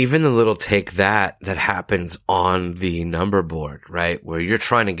 Yeah, even the little take that happens on the number board, right? Where you're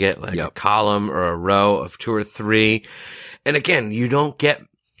trying to get like a column or a row of 2 or 3. And again, you don't get,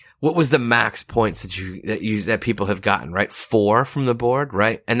 what was the max points that people have gotten, right? 4 from the board,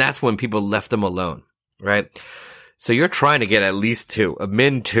 right? And that's when people left them alone, right? So you're trying to get at least 2, a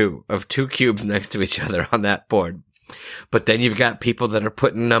min 2 of 2 cubes next to each other on that board. But then you've got people that are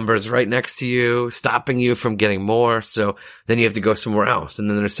putting numbers right next to you, stopping you from getting more. So then you have to go somewhere else. And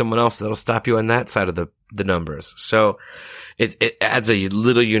then there's someone else that'll stop you on that side of the numbers. So it adds a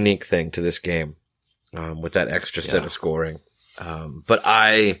little unique thing to this game, with that extra set of scoring. But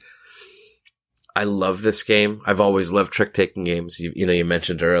I I love this game. I've always loved trick-taking games. You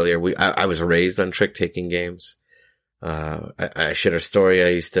mentioned earlier, I was raised on trick-taking games. I shared a story. I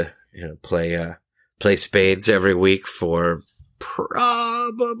used to, play spades every week for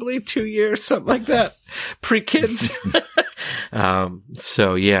probably 2 years, something like that. Pre-kids.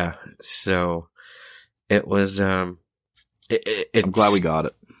 So it was, I'm glad we got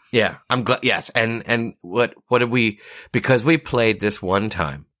it. Yeah, I'm glad. Yes. And what did because we played this one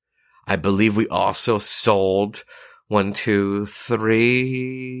time, I believe we also sold 1, 2,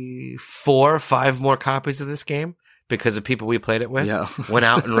 3, 4, 5 more copies of this game because of people we played it with. Yeah. Went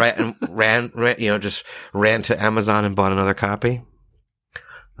out and ran, just ran to Amazon and bought another copy.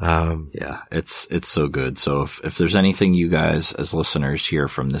 Yeah, it's so good. So if there's anything you guys as listeners hear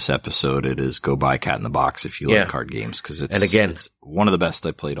from this episode, it is go buy Cat in the Box if you like card games, because it's one of the best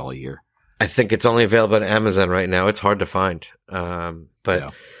I played all year. I think it's only available on Amazon right now. It's hard to find.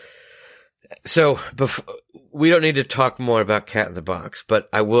 So we don't need to talk more about Cat in the Box, but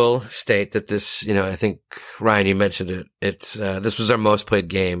I will state that this, I think Ryan, you mentioned it. It's, this was our most played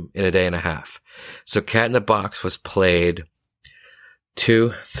game in a day and a half. So Cat in the Box was played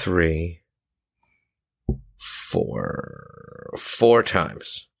 2, 3, 4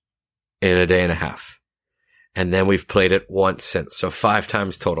 times in a day and a half. And then we've played it once since. So 5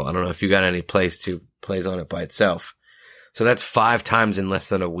 times total. I don't know if you got any plays on it by itself. So that's 5 times in less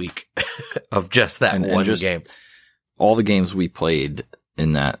than a week of just that one game. All the games we played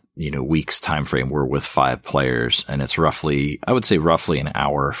in that, week's time frame were with 5 players, and it's roughly an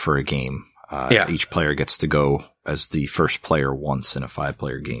hour for a game. Each player gets to go as the first player once in a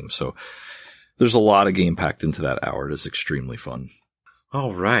 5-player game. So there's a lot of game packed into that hour. It is extremely fun.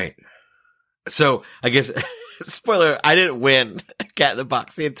 All right. So I guess, spoiler, I didn't win Cat in the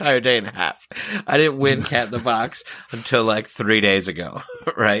Box the entire day and a half. I didn't win Cat in the Box until like 3 days ago,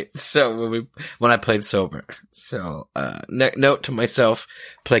 right? So when I played sober. So, note to myself,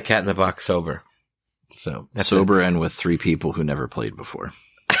 play Cat in the Box sober. So that's sober and with 3 people who never played before.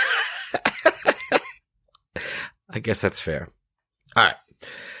 I guess that's fair. All right.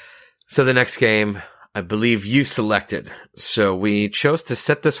 So the next game, I believe you selected. So we chose to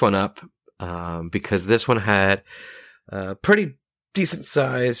set this one up, because this one had a pretty decent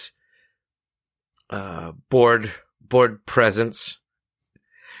size, board presence,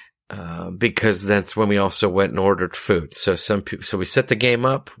 because that's when we also went and ordered food. So so we set the game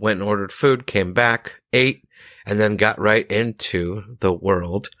up, went and ordered food, came back, ate, and then got right into the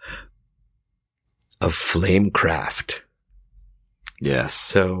world of Flamecraft. Yes.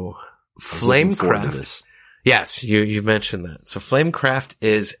 So Flamecraft. Yes, you mentioned that. So Flamecraft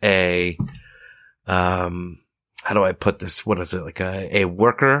is a, how do I put this? What is it? Like a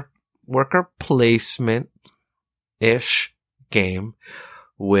worker placement-ish game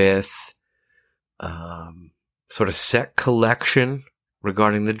with, sort of set collection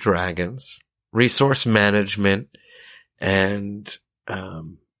regarding the dragons, resource management, and, I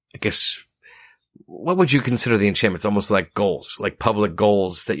guess, what would you consider the enchantments? Almost like goals, like public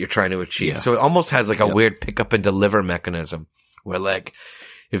goals that you're trying to achieve. Yeah. So it almost has like a weird pick up and deliver mechanism where, like,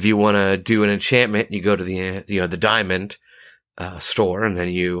 if you want to do an enchantment, you go to the diamond store, and then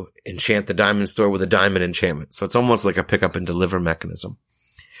you enchant the diamond store with a diamond enchantment. So it's almost like a pick up and deliver mechanism.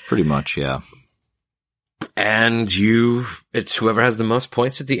 Pretty much, yeah. And it's whoever has the most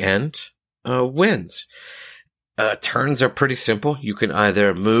points at the end wins. Turns are pretty simple. You can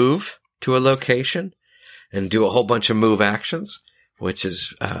either move to a location and do a whole bunch of move actions, which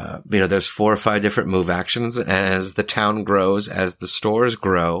is, there's 4 or 5 different move actions. As the town grows, as the stores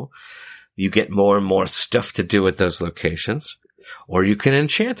grow, you get more and more stuff to do at those locations. Or you can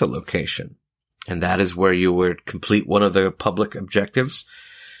enchant a location. And that is where you would complete one of the public objectives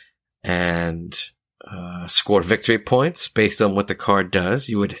and score victory points based on what the card does.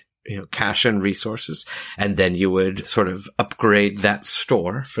 You would cash in resources, and then you would sort of upgrade that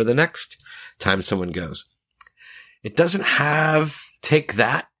store for the next time someone goes. It doesn't take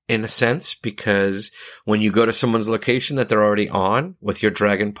that in a sense, because when you go to someone's location that they're already on with your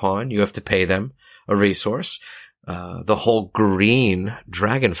dragon pawn, you have to pay them a resource. The whole green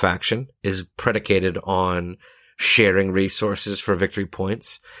dragon faction is predicated on sharing resources for victory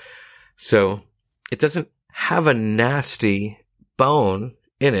points. So it doesn't have a nasty bone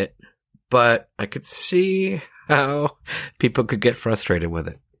in it, but I could see how people could get frustrated with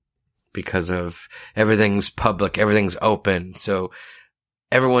it because of everything's public, everything's open, so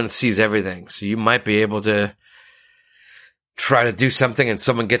everyone sees everything. So you might be able to try to do something and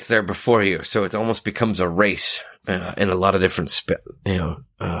someone gets there before you. So it almost becomes a race in a lot of different, a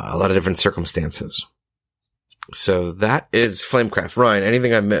lot of different circumstances. So that is Flamecraft. Ryan,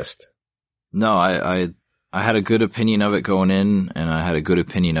 anything I missed? No, I had a good opinion of it going in, and I had a good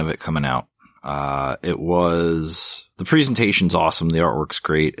opinion of it coming out. The presentation's awesome. The artwork's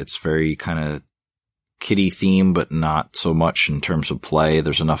great. It's very kind of kiddie theme, but not so much in terms of play.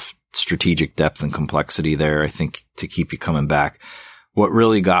 There's enough strategic depth and complexity there, I think, to keep you coming back. What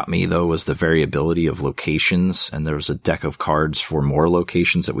really got me, though, was the variability of locations, and there was a deck of cards for more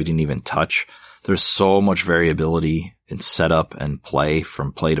locations that we didn't even touch. There's so much variability in setup and play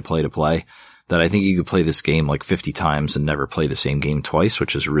from play to play to play that I think you could play this game like 50 times and never play the same game twice,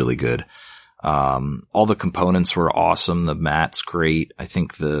 which is really good. All the components were awesome. The mat's great. I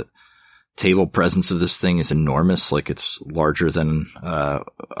think the table presence of this thing is enormous. Like, it's larger than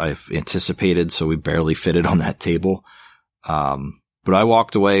I've anticipated, so we barely fit it on that table. But I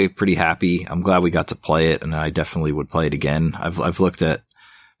walked away pretty happy. I'm glad we got to play it, and I definitely would play it again. I've looked at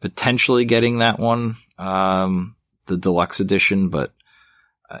potentially getting that one, the deluxe edition, but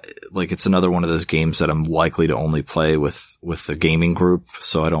like, it's another one of those games that I'm likely to only play with a gaming group,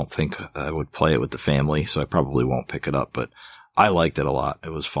 so I don't think I would play it with the family, so I probably won't pick it up, but I liked it a lot. It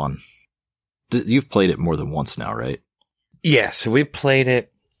was fun. You've played it more than once now, right? Yeah, so we played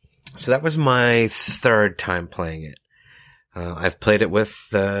it. So that was my third time playing it. I've played it with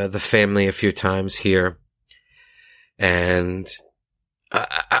the family a few times here, and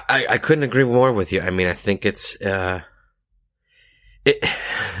I couldn't agree more with you. I mean, I think it's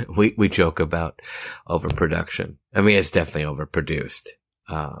we joke about overproduction. I mean, it's definitely overproduced.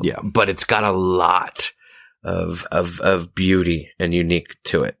 Yeah, but it's got a lot of beauty and unique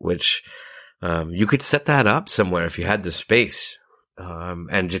to it, which you could set that up somewhere if you had the space,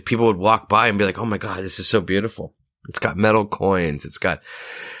 and just people would walk by and be like, "Oh my God, this is so beautiful." It's got metal coins. It's got,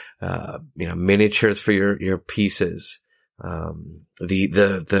 miniatures for your pieces.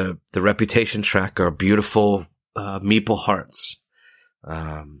 The reputation tracker, beautiful, meeple hearts.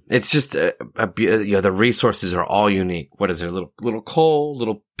 It's just, the resources are all unique. What is there? Little coal,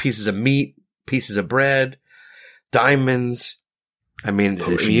 little pieces of meat, pieces of bread, diamonds. I mean,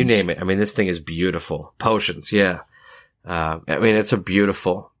 Potions. You name it. I mean, this thing is beautiful. Potions. Yeah. I mean, it's a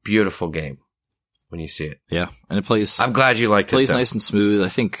beautiful, beautiful game when you see it. Yeah, and it plays. I'm glad you liked it. Plays nice and smooth. I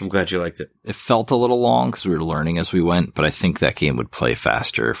think. I'm glad you liked it. It felt a little long because we were learning as we went, but I think that game would play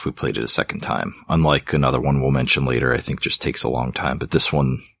faster if we played it a second time. Unlike another one we'll mention later, I think just takes a long time. But this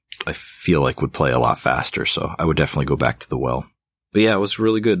one, I feel like would play a lot faster, so I would definitely go back to the well. But yeah, it was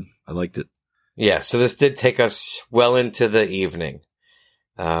really good. I liked it. Yeah, so this did take us well into the evening,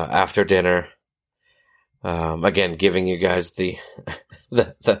 after dinner. Again, giving you guys the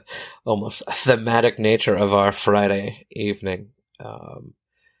almost thematic nature of our Friday evening.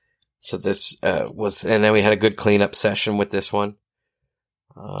 So this was, and then we had a good cleanup session with this one.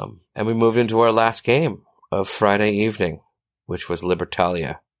 And we moved into our last game of Friday evening, which was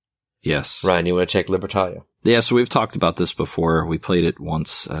Libertalia. Yes. Ryan, you want to take Libertalia? Yeah, so we've talked about this before. We played it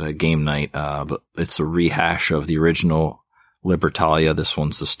once at a game night, but it's a rehash of the original Libertalia. This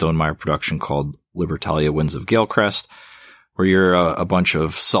one's the Stonemaier production called Libertalia Winds of Galecrest, where you're a bunch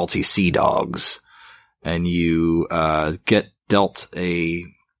of salty sea dogs, and you get dealt a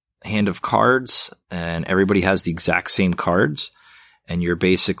hand of cards, and everybody has the exact same cards, and you're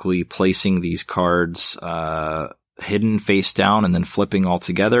basically placing these cards hidden face down and then flipping all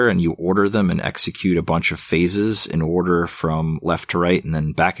together, and you order them and execute a bunch of phases in order from left to right and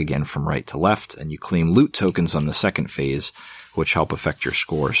then back again from right to left, and you claim loot tokens on the second phase, which help affect your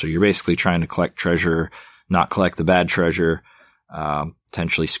score. So you're basically trying to collect treasure, not collect the bad treasure,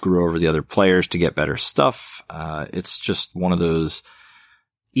 potentially screw over the other players to get better stuff. It's just one of those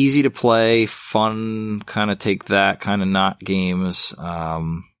easy to play, fun, kind of take that, kind of not games.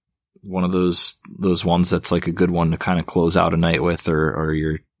 One of those ones that's like a good one to kind of close out a night with, or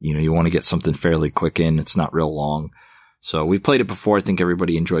you want to get something fairly quick in. It's not real long. So we played it before. I think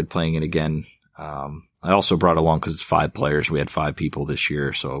everybody enjoyed playing it again. I also brought along because it's 5 players. We had 5 people this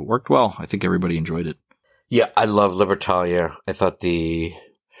year, so it worked well. I think everybody enjoyed it. Yeah, I love Libertalia. I thought we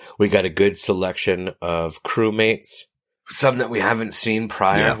got a good selection of crewmates, some that we haven't seen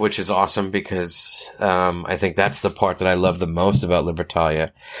prior, which is awesome because I think that's the part that I love the most about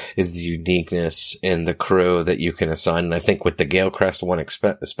Libertalia is the uniqueness in the crew that you can assign. And I think with the Galecrest one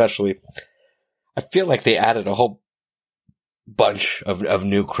especially, I feel like they added a whole bunch of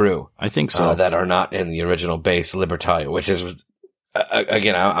new crew. I think so. That are not in the original base Libertalia, which is,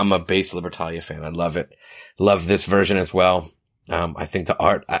 again, I'm a base Libertalia fan. I love it. Love this version as well. I think the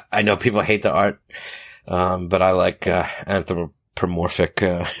art, I know people hate the art, but I like anthropomorphic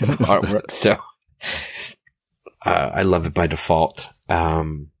artwork, so I love it by default.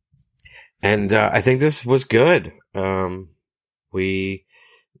 And I think this was good. We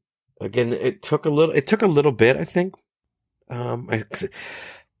again, it took a little bit, I think.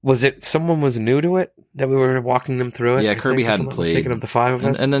 Was it someone was new to it that we were walking them through it? Yeah, Kirby hadn't played. Thinking of the five of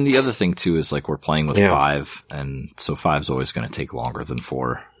us. And then the other thing too is like we're playing with five, and so five's always going to take longer than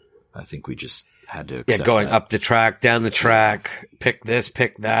four. I think we just had to accept going that. up the track, down the track, pick this,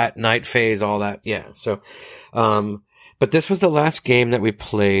 pick that, night phase, all that. Yeah. So, but this was the last game that we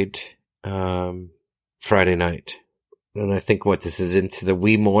played Friday night. And I think this is into the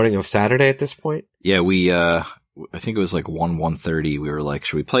wee morning of Saturday at this point? Yeah, I think it was like 1:30. We were like,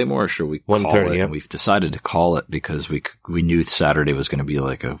 should we play more or should we call it? Yep. And we've decided to call it because we knew Saturday was going to be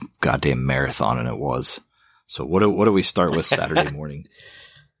like a goddamn marathon, and it was. So what do we start with Saturday morning?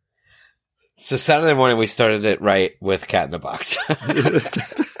 So Saturday morning we started it right with Cat in the Box.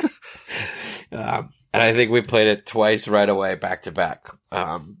 And I think we played it twice right away, back to back.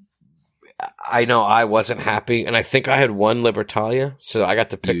 I know I wasn't happy, and I think I had one Libertalia, so I got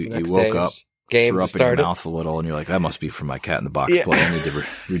to pick the next you woke day's up, game threw up started. in your mouth a little, and you're like, that must be from my Cat in the Box play. I need to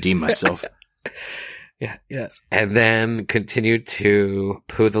redeem myself. Yeah, yes. And then continued to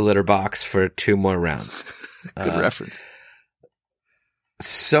poo the litter box for 2 more rounds. Good reference.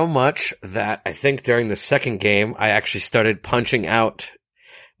 So much that I think during the second game, I actually started punching out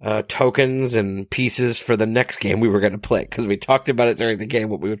tokens and pieces for the next game we were going to play, because we talked about it during the game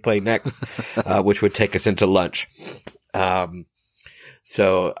what we would play next, which would take us into lunch.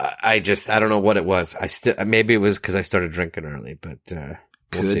 So I don't know what it was. Maybe it was because I started drinking early, but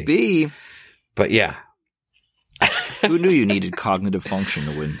we'll see. Could be. But yeah. Who knew you needed cognitive function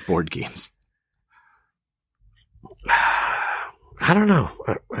to win board games? I don't know.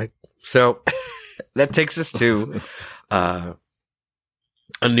 So that takes us to a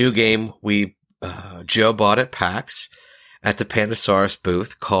new game Joe bought at PAX at the Pandasaurus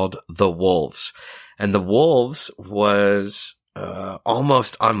booth called The Wolves. And The Wolves was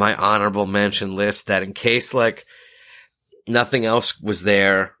almost on my honorable mention list, that in case like nothing else was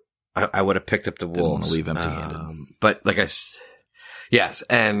there, I would have picked up The Wolves. Didn't want to leave empty-handed. But yes.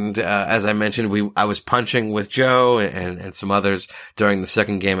 And as I mentioned, I was punching with Joe and some others during the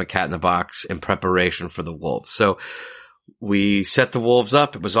second game of Cat in the Box in preparation for The Wolves. So we set The Wolves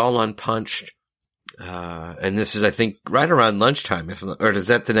up. It was all unpunched. And this is, I think, right around lunchtime. Or is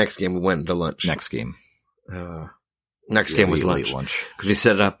that the next game we went into lunch? Next game. Next game was lunch. Because we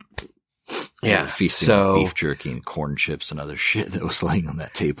set it up. Yeah. Feasting on beef jerky and corn chips and other shit that was laying on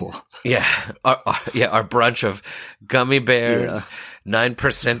that table. Yeah. Our brunch of gummy bears,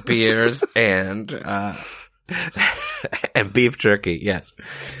 9% beers, and beef jerky. Yes.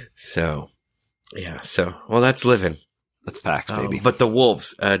 So, yeah. Well, that's living. That's PAX, baby. But The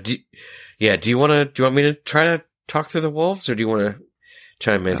Wolves, do you want me to try to talk through The Wolves, or do you want to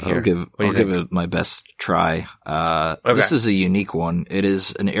chime in here? I'll give it my best try. Okay. This is a unique one. It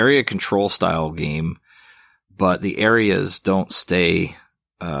is an area control style game, but the areas don't stay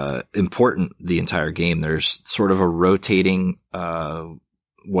important the entire game. There's sort of a rotating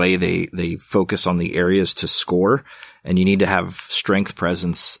way they focus on the areas to score, and you need to have strength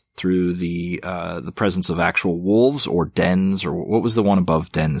presence through the presence of actual wolves or dens, or what was the one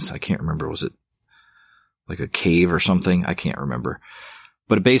above dens? I can't remember. Was it like a cave or something? I can't remember.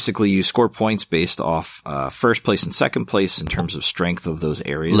 But basically, you score points based off first place and second place in terms of strength of those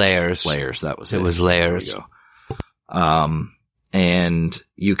areas. Layers. That was it. It was layers. There we go. And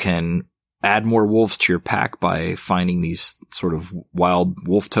you can add more wolves to your pack by finding these sort of wild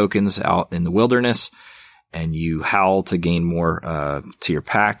wolf tokens out in the wilderness, and you howl to gain more to your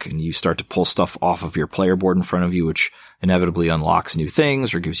pack, and you start to pull stuff off of your player board in front of you, which inevitably unlocks new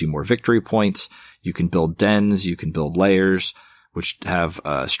things or gives you more victory points. You can build dens, you can build layers, which have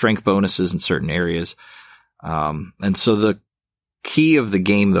strength bonuses in certain areas. And so the key of the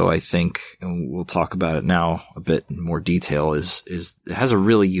game, though, I think, and we'll talk about it now a bit in more detail, is it has a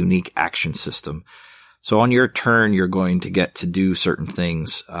really unique action system. So on your turn, you're going to get to do certain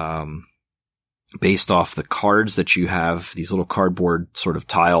things based off the cards that you have, these little cardboard sort of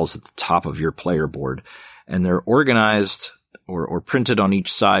tiles at the top of your player board. And they're organized or printed on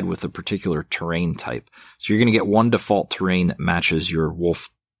each side with a particular terrain type. So you're going to get one default terrain that matches your wolf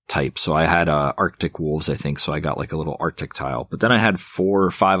type. So I had Arctic wolves, I think. So I got like a little Arctic tile. But then I had 4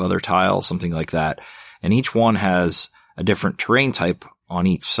 or 5 other tiles, something like that. And each one has a different terrain type on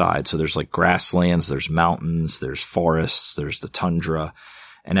each side. So there's like grasslands, there's mountains, there's forests, there's the tundra.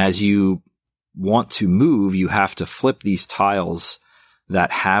 And as you want to move, you have to flip these tiles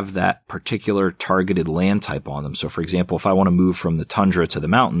that have that particular targeted land type on them. So for example, if I want to move from the tundra to the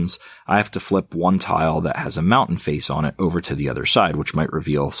mountains, I have to flip one tile that has a mountain face on it over to the other side, which might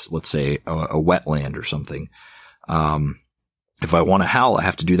reveal, let's say, a wetland or something. And If I want to howl, I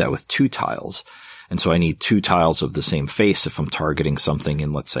have to do that with 2 tiles. And so I need 2 tiles of the same face if I'm targeting something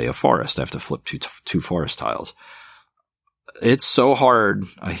in, let's say, a forest. I have to flip two forest tiles. It's so hard,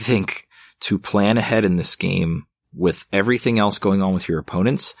 I think, to plan ahead in this game with everything else going on with your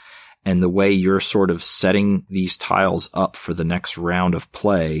opponents and the way you're sort of setting these tiles up for the next round of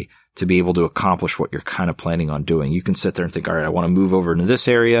play to be able to accomplish what you're kind of planning on doing. You can sit there and think, all right, I want to move over into this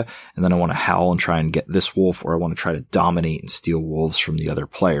area, and then I want to howl and try and get this wolf, or I want to try to dominate and steal wolves from the other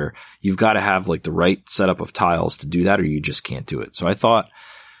player. You've got to have like the right setup of tiles to do that, or you just can't do it. So I thought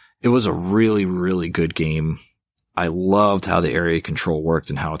it was a really, really good game. I loved how the area control worked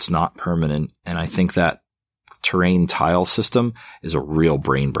and how it's not permanent. And I think that terrain tile system is a real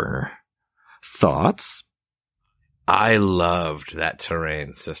brain burner. Thoughts? I loved that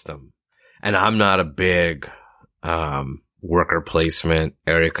terrain system. And I'm not a big worker placement,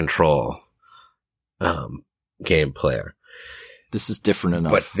 area control game player. This is different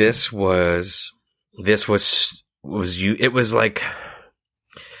enough. But this was you. It was like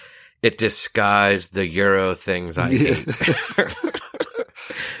it disguised the Euro things I hate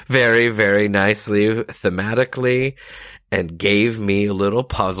very, very nicely thematically, and gave me a little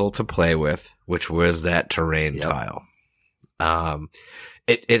puzzle to play with, which was that terrain tile.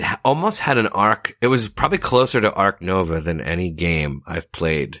 It almost had an arc. It was probably closer to Arc Nova than any game I've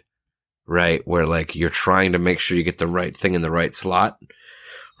played, right? Where like you're trying to make sure you get the right thing in the right slot,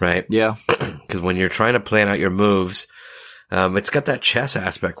 right? Yeah. Because when you're trying to plan out your moves, it's got that chess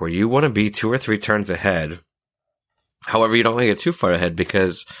aspect where you want to be 2 or 3 turns ahead. However, you don't want to get too far ahead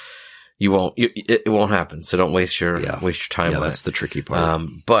because it won't happen. So don't waste your time. Yeah, on that's the tricky part.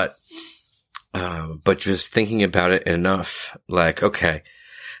 But just thinking about it enough, like, okay.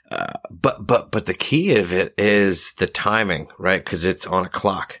 But the key of it is the timing, right? Cause it's on a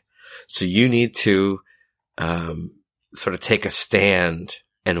clock. So you need to, sort of take a stand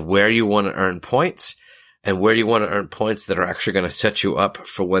and where you want to earn points and where you want to earn points that are actually going to set you up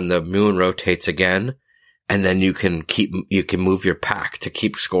for when the moon rotates again. And then you can move your pack to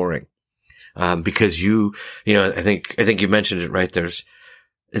keep scoring. Because I think you mentioned it, right?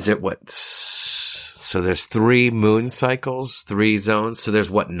 So there's 3 moon cycles, 3 zones. So there's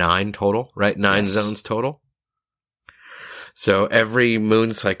 9 total, right? 9 zones total. So every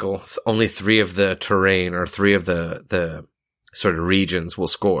moon cycle, only 3 of the terrain or 3 of the sort of regions will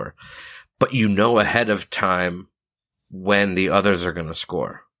score. But you know ahead of time when the others are going to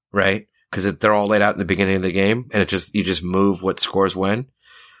score, right? Because they're all laid out in the beginning of the game, and you just move what scores when,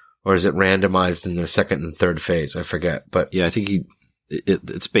 or is it randomized in the second and third phase? I forget, but yeah, I think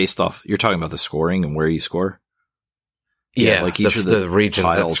it's based off. You're talking about the scoring and where you score. Yeah, like each of the regions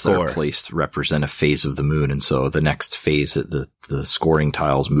tiles that are placed represent a phase of the moon, and so the next phase, the scoring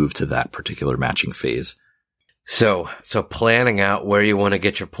tiles move to that particular matching phase. So planning out where you want to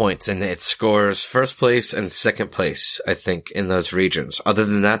get your points, and it scores first place and second place, I think, in those regions. Other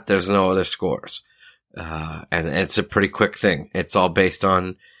than that, there's no other scores. And it's a pretty quick thing. It's all based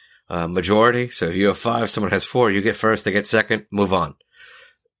on, majority. So if you have 5, someone has 4, you get first, they get second, move on.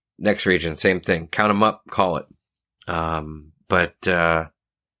 Next region, same thing. Count them up, call it. I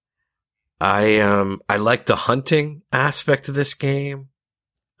like the hunting aspect of this game.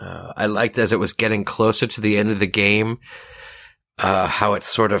 I liked as it was getting closer to the end of the game, how it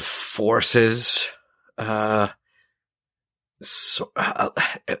sort of forces, again, it's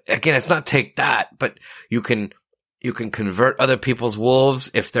not take that, but you can convert other people's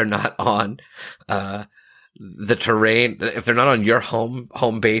wolves if they're not on, the terrain, if they're not on your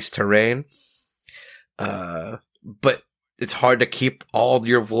home base terrain. But it's hard to keep all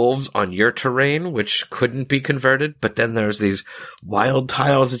your wolves on your terrain, which couldn't be converted. But then there's these wild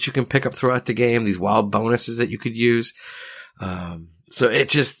tiles that you can pick up throughout the game, these wild bonuses that you could use. So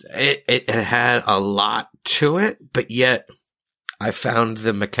it had a lot to it, but yet I found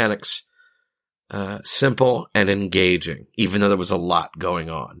the mechanics, simple and engaging, even though there was a lot going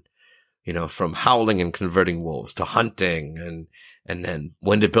on, from howling and converting wolves to hunting and then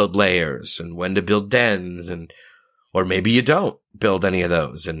when to build layers and when to build dens or maybe you don't build any of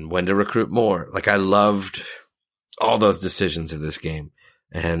those and when to recruit more. Like I loved all those decisions of this game.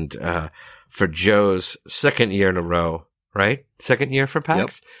 And, for Joe's second year in a row, right? Second year for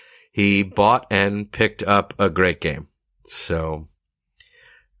PAX. Yep. He bought and picked up a great game. So,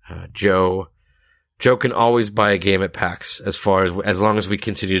 Joe can always buy a game at PAX as long as we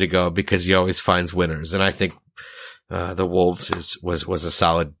continue to go because he always finds winners. And I think, the Wolves was a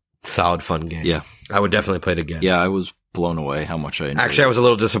solid fun game. Yeah. I would definitely play it again. Yeah, I was blown away how much I enjoyed it. Actually, I was a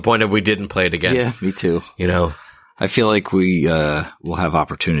little disappointed we didn't play it again. Yeah, me too. I feel like we will have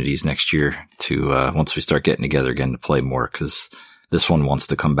opportunities next year to once we start getting together again to play more, because this one wants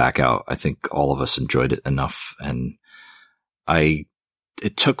to come back out. I think all of us enjoyed it enough, and it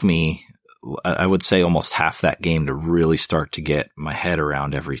took me, I would say, almost half that game to really start to get my head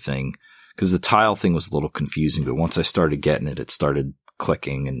around everything, because the tile thing was a little confusing, but once I started getting it, it started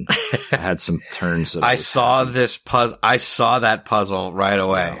clicking, and I had some turns. I saw this puzzle. I saw that puzzle right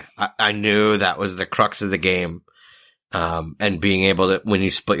away. Yeah. I knew that was the crux of the game. And being able to, when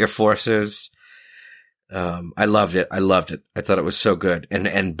you split your forces, I loved it. I thought it was so good.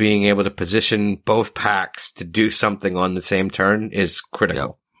 And being able to position both packs to do something on the same turn is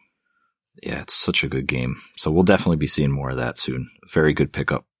critical. Yep. Yeah, it's such a good game. So we'll definitely be seeing more of that soon. Very good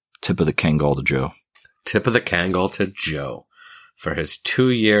pickup. Tip of the Kangol to Joe. Tip of the Kangol to Joe for his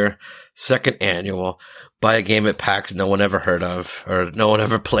 2-year second annual. Buy a game at PAX no one ever heard of or no one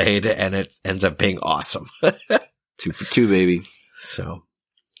ever played, and it ends up being awesome. 2 for 2, baby. So,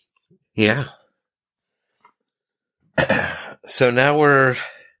 yeah. So now we're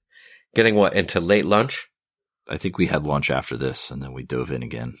getting into late lunch? I think we had lunch after this, and then we dove in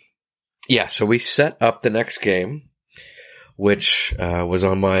again. Yeah, so we set up the next game, which was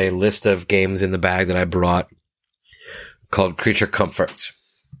on my list of games in the bag that I brought, called Creature Comforts.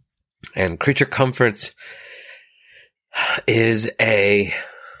 And Creature Comforts is I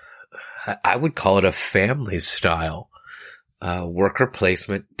would call it a family style worker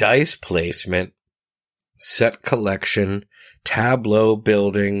placement, dice placement, set collection, tableau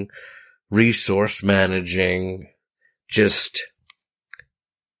building, resource managing, just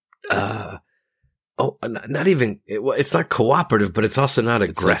not even, it's not cooperative, but it's also not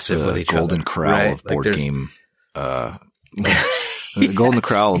aggressive like with each Golden other. Corral right? of board game. The Golden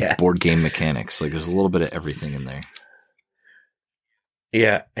Corral of board game mechanics. Like there's a little bit of everything in there.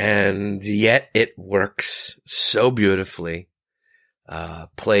 Yeah, and yet it works so beautifully.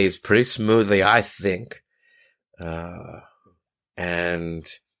 Plays pretty smoothly, I think. But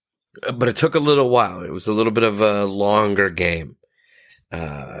it took a little while. It was a little bit of a longer game.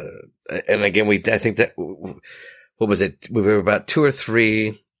 And again, I think that, what was it? We were about 2 or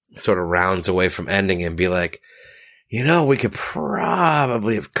 3 sort of rounds away from ending and be like, we could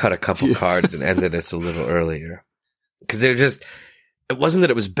probably have cut a couple cards and ended this a little earlier. Cause it wasn't that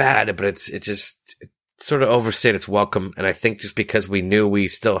it was bad, but it sort of overstayed its welcome. And I think just because we knew we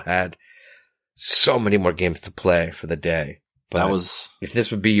still had so many more games to play for the day. But if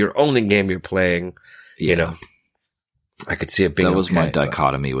this would be your only game you're playing, I could see it being that was my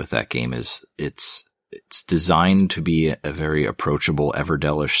dichotomy with that game. Is it's designed to be a very approachable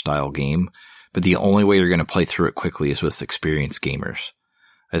Everdell-ish style game, but the only way you're going to play through it quickly is with experienced gamers.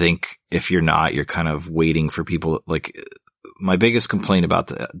 I think if you're not, you're kind of waiting for people. Like my biggest complaint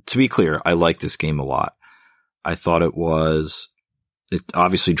about to be clear, I like this game a lot. I thought it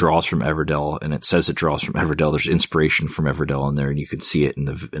obviously draws from Everdell, and it says it draws from Everdell. There's inspiration from Everdell in there, and you can see it in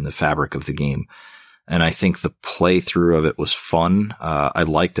the fabric of the game. And I think the playthrough of it was fun. I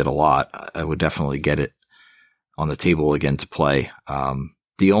liked it a lot. I would definitely get it on the table again to play.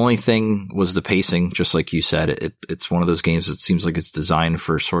 The only thing was the pacing, just like you said. It's one of those games that seems like it's designed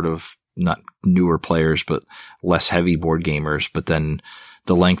for sort of not newer players, but less heavy board gamers. But then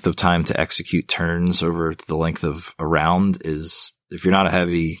the length of time to execute turns over the length of a round is, if you're not a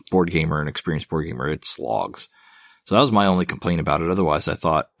heavy board gamer, an experienced board gamer, it slogs. So that was my only complaint about it. Otherwise, I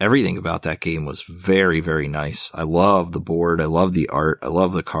thought everything about that game was very, very nice. I love the board. I love the art. I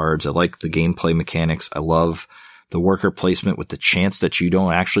love the cards. I like the gameplay mechanics. I love the worker placement with the chance that you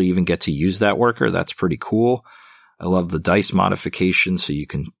don't actually even get to use that worker. That's pretty cool. I love the dice modification, so you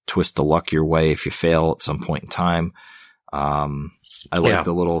can twist the luck your way if you fail at some point in time. I like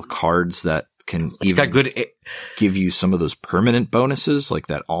the little cards that can give you some of those permanent bonuses, like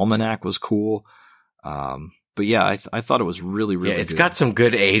that almanac was cool. But yeah, I thought it was really, really good. It's got some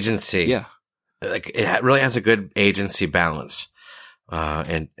good agency. Yeah. Like it really has a good agency balance,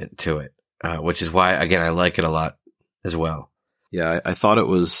 and to it, which is why, again, I like it a lot as well. Yeah. I thought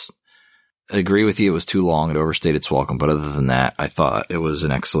I agree with you. It was too long. It overstayed its welcome. But other than that, I thought it was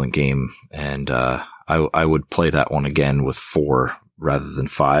an excellent game. And, I would play that one again with 4 rather than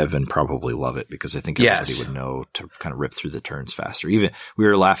 5 and probably love it, because I think everybody would know to kind of rip through the turns faster. Even we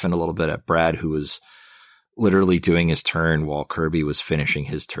were laughing a little bit at Brad, who was literally doing his turn while Kirby was finishing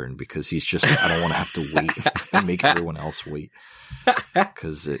his turn, because he's just, I don't want to have to wait and make everyone else wait.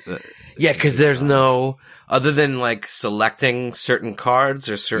 Cause there's no, other than like selecting certain cards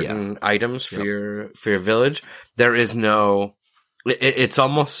or certain items for your village, there is no, it's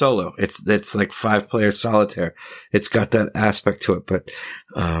almost solo. It's like 5-player solitaire. It's got that aspect to it,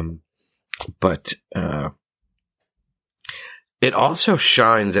 but It also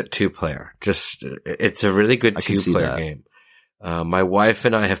shines at 2-player. It's a really good 2-player game. My wife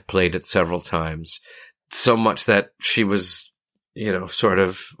and I have played it several times, so much that she was, I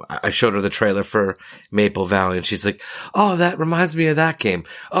showed her the trailer for Maple Valley and she's like, "Oh, that reminds me of that game.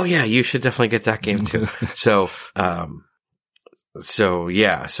 Oh yeah, you should definitely get that game too." It's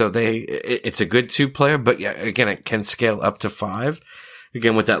a good 2-player, but yeah, again, it can scale up to 5.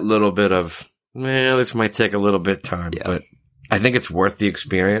 Again, with that little bit of, this might take a little bit time, but I think it's worth the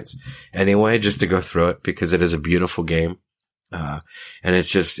experience anyway, just to go through it because it is a beautiful game. And it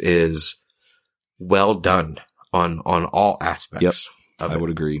just is well done on all aspects of it. I would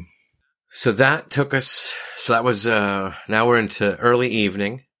agree. So that was, now we're into early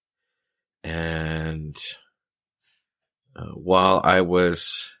evening. And, while I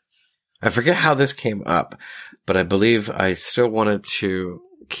forget how this came up, but I believe I still wanted to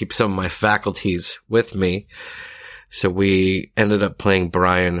keep some of my faculties with me. So we ended up playing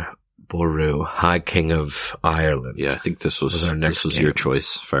Brian Boru, High King of Ireland. Yeah, I think this was your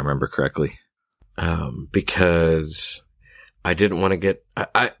choice, if I remember correctly. Because I didn't want to get,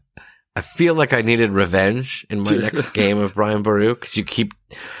 I feel like I needed revenge in my next game of Brian Boru, because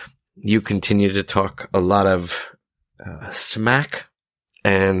you continue to talk a lot of smack,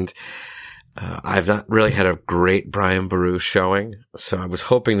 and I've not really had a great Brian Boru showing, so I was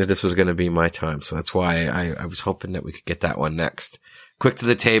hoping that this was going to be my time. So that's why I was hoping that we could get that one next. Quick to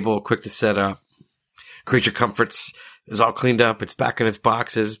the table, quick to set up. Creature Comforts is all cleaned up. It's back in its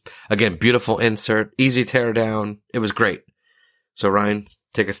boxes. Again, beautiful insert, easy tear down. It was great. So Ryan,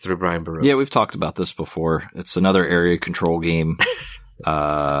 take us through Brian Boru. Yeah, we've talked about this before. It's another area control game.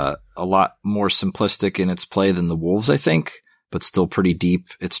 A lot more simplistic in its play than the Wolves, I think, but still pretty deep.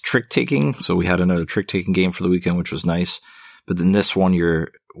 It's trick taking. So we had another trick taking game for the weekend, which was nice. But then this one, you're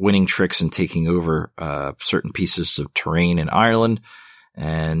winning tricks and taking over certain pieces of terrain in Ireland.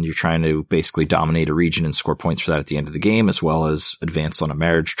 And you're trying to basically dominate a region and score points for that at the end of the game, as well as advance on a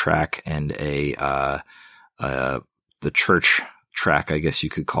marriage track and the church track, I guess you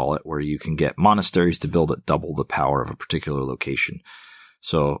could call it, where you can get monasteries to build at double the power of a particular location.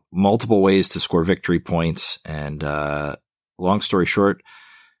 So multiple ways to score victory points. And long story short,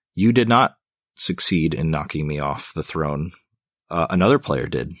 you did not succeed in knocking me off the throne. Another player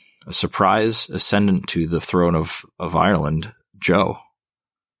did. A surprise ascendant to the throne of Ireland, Joe.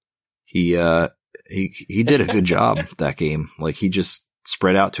 He did a good job that game. Like, he just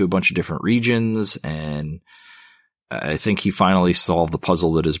spread out to a bunch of different regions, and I think he finally solved the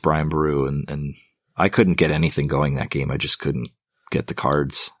puzzle that is Brian Boru, and I couldn't get anything going that game. I just couldn't get the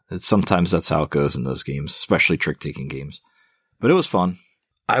cards. Sometimes that's how it goes in those games, especially trick-taking games. But it was fun.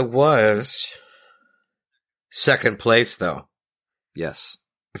 I was second place, though. Yes.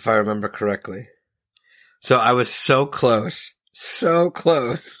 If I remember correctly. So I was so close. So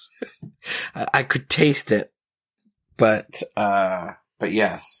close. I could taste it. But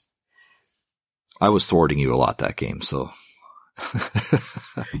yes. I was thwarting you a lot that game, so.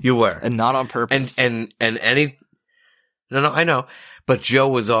 You were. And not on purpose. And No, I know. But Joe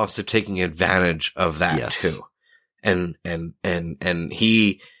was also taking advantage of that too. And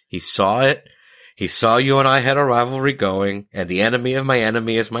he saw it. He saw you and I had a rivalry going, and the enemy of my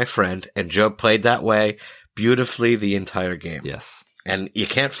enemy is my friend, and Joe played that way beautifully the entire game. Yes. And you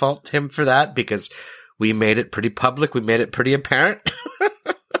can't fault him for that, because we made it pretty public. We made it pretty apparent.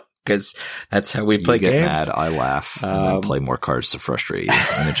 Because that's how we play games. You get mad, I laugh, and then play more cards to frustrate you.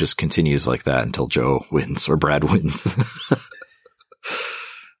 And it just continues like that until Joe wins or Brad wins.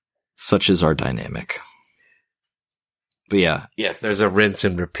 Such is our dynamic. But yeah. Yes, there's a rinse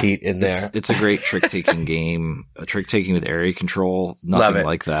and repeat in there. It's a great trick-taking game. A trick-taking with area control. Nothing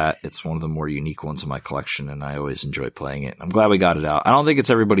like that. It's one of the more unique ones in my collection, and I always enjoy playing it. I'm glad we got it out. I don't think it's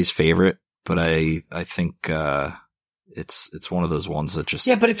everybody's favorite, but I think it's one of those ones that just...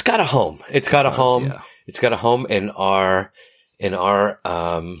 Yeah, but it's got a home. It's got a home. Yeah. It's got a home in our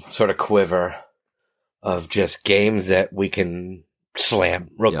sort of quiver of just games that we can slam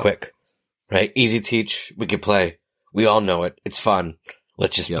real quick. Right? Easy teach. We can play. We all know it. It's fun.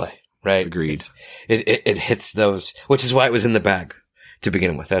 Let's just play. Right? Agreed. It hits those, which is why it was in the bag to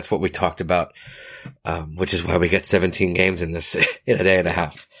begin with. That's what we talked about. Which is why we get 17 games in this in a day and a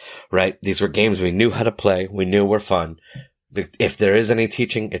half. Right? These were games we knew how to play. We knew were fun. If there is any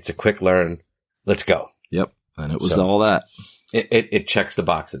teaching, it's a quick learn. Let's go. Yep. And it was all that. It checks the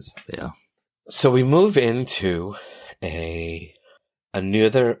boxes. Yeah. So we move into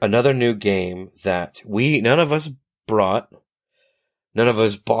another new game that none of us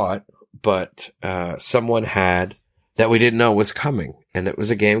bought, but someone had that we didn't know was coming. And it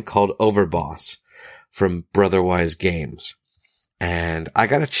was a game called Overboss from Brotherwise Games. And I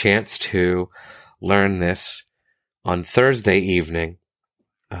got a chance to learn this on Thursday evening,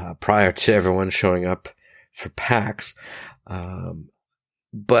 prior to everyone showing up for PAX.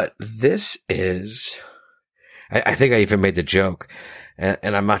 But this is, I think I even made the joke,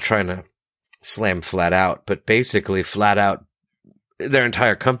 and I'm not trying to slam Flat Out, but basically Flat Out, their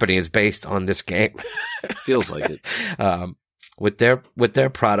entire company is based on this game. Feels like it. With their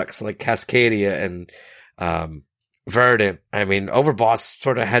products like Cascadia and Verdant, I mean, Overboss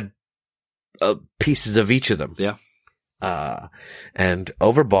sort of had pieces of each of them. Yeah. And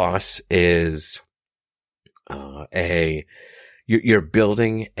Overboss is you're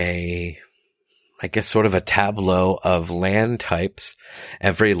building I guess sort of a tableau of land types.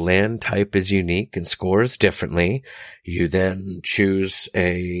 Every land type is unique and scores differently. You then choose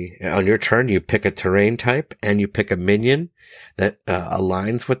on your turn, you pick a terrain type and you pick a minion that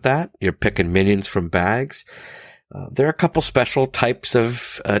aligns with that. You're picking minions from bags. There are a couple special types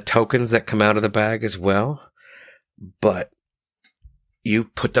of tokens that come out of the bag as well, but you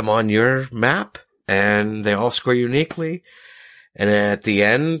put them on your map and they all score uniquely. And at the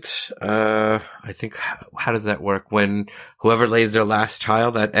end, I think, how does that work? When whoever lays their last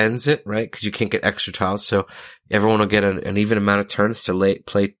tile, that ends it, right? Because you can't get extra tiles. So everyone will get an even amount of turns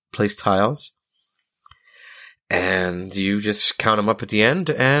to place tiles. And you just count them up at the end,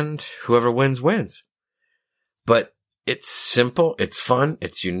 and whoever wins, wins. But it's simple, it's fun,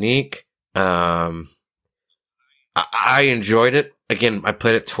 it's unique. I enjoyed it. Again, I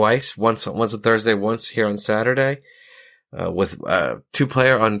played it twice. Once on Thursday, once here on Saturday. With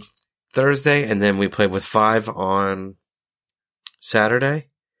 2-player on Thursday, and then we played with 5 on Saturday.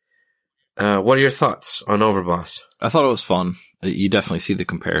 What are your thoughts on Overboss? I thought it was fun. You definitely see the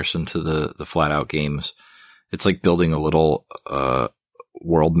comparison to the Flat Out games. It's like building a little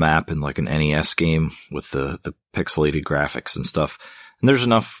world map in like an NES game with the pixelated graphics and stuff. And there's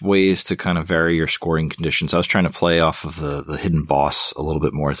enough ways to kind of vary your scoring conditions. I was trying to play off of the hidden boss a little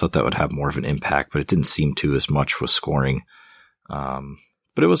bit more. I thought that would have more of an impact, but it didn't seem to as much with scoring.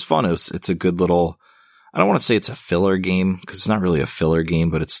 But it was fun. It's a good little, I don't want to say it's a filler game because it's not really a filler game,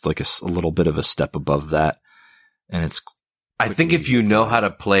 but it's like a little bit of a step above that. And it's, I think if you know how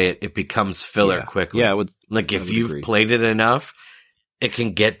to play it, it becomes filler quickly. Yeah, if you've played it enough, it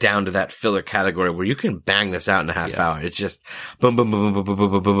can get down to that filler category where you can bang this out in a half hour. It's just boom, boom, boom, boom, boom, boom, boom,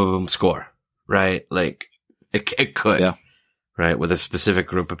 boom, boom, boom, score. Right? Like it could. Yeah. Right? With a specific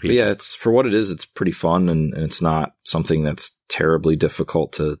group of people. But yeah, it's for what it is. It's pretty fun, and it's not something that's terribly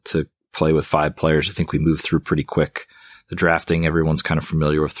difficult to play with 5 players. I think we moved through pretty quick. The drafting, everyone's kind of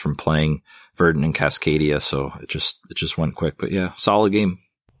familiar with from playing Verdant and Cascadia, so it just went quick. But yeah, solid game.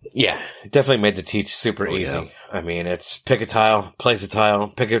 Yeah, it definitely made the teach super easy. Yeah. I mean, it's pick a tile, place a tile,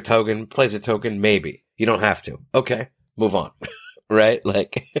 pick a token, place a token, maybe. You don't have to. Okay, move on. Right?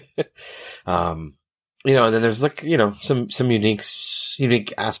 Like, and then there's like, some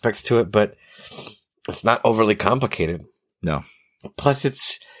unique aspects to it, but it's not overly complicated. No. Plus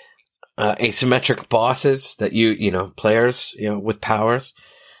it's asymmetric bosses that players, with powers.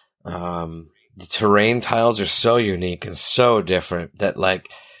 The terrain tiles are so unique and so different that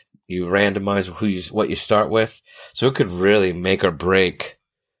like, you randomize what you start with. So it could really make or break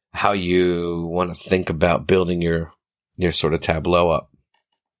how you want to think about building your sort of tableau up.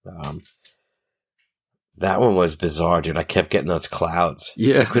 That one was bizarre, dude. I kept getting those clouds.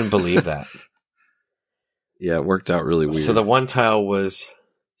 Yeah. I couldn't believe that. Yeah, it worked out really weird. So the one tile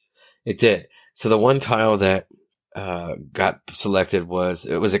it did. So the one tile that got selected was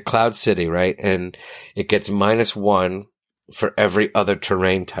a Cloud City, right? And it gets -1 for every other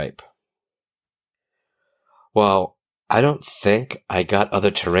terrain type. Well, I don't think I got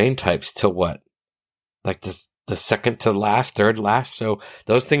other terrain types till what? Like the second to last, third last. So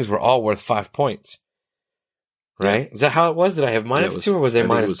those things were all worth 5 points. Right? Is that how it was? Did I have -2 or was it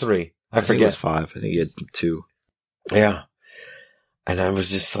 -3? I forget. It was 5. I think you had 2. Yeah. And I was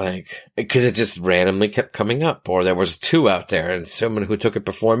just like, because it just randomly kept coming up, or there was 2 out there and someone who took it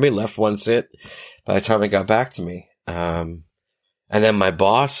before me left one sit by the time it got back to me. And then my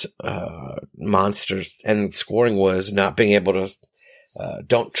boss, monsters and scoring was not being able to,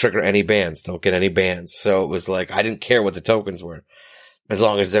 don't trigger any bans, don't get any bans. So it was like, I didn't care what the tokens were, as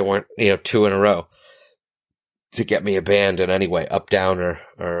long as there weren't, 2 in a row to get me a ban in any way, up, down,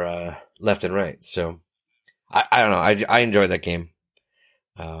 or left and right. So I don't know. I enjoyed that game.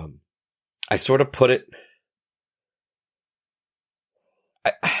 I sort of put it,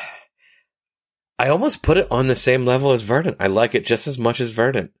 I almost put it on the same level as Verdant. I like it just as much as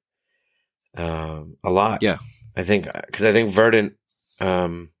Verdant. A lot. Yeah. I think Verdant,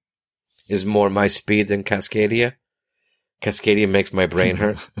 is more my speed than Cascadia. Cascadia makes my brain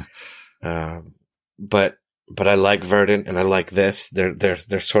hurt. But I like Verdant and I like this.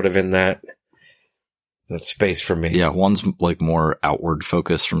 They're sort of in that space for me. Yeah, one's like more outward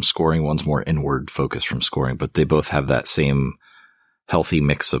focus from scoring, one's more inward focus from scoring, but they both have that same healthy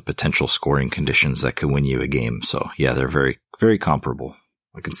mix of potential scoring conditions that can win you a game. So yeah, they're very, very comparable.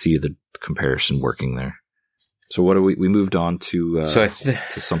 I can see the comparison working there. So what do we moved on to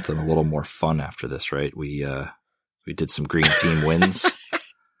to something a little more fun after this, right? We did some green team wins.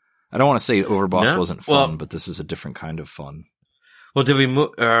 I don't want to say Overboss wasn't fun, but this is a different kind of fun. Well, did we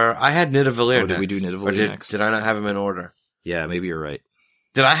move? I had Nidavellir. Did we do Nidavellir next? Did I not have him in order? Yeah, maybe you're right.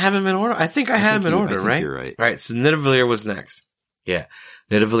 Did I have him in order? I think I had him in order, right? You're right. Right. So Nidavellir was next. Yeah,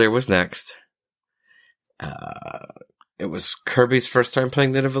 Nidavellir was next. It was Kirby's first time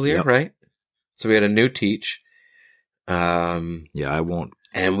playing Nidavellir, right? So we had a new teach. Yeah, I won't.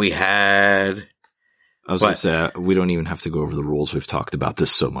 And we had. I was going to say we don't even have to go over the rules. We've talked about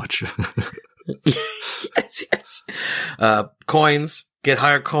this so much. Yes. Coins, get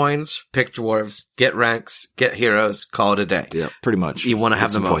higher coins, pick dwarves, get ranks, get heroes, call it a day. Yeah, pretty much. You want to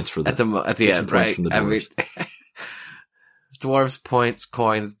have some the points most for at the end, right? From the dwarves. Dwarves, points,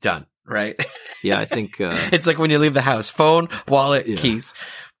 coins, done, right? Yeah, I think it's like when you leave the house: phone, wallet, keys,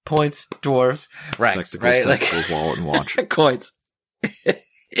 points, dwarves, ranks, right? Testicles, wallet, and watch. Coins.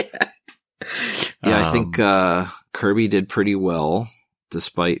 Yeah, I think Kirby did pretty well.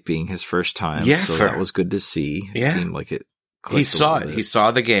 Despite being his first time. Yeah, so that was good to see. It seemed like it clicked. He saw it. He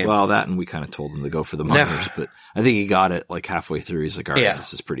saw the game. Well, that and we kind of told him to go for the minors, but I think he got it like halfway through. He's like, all right,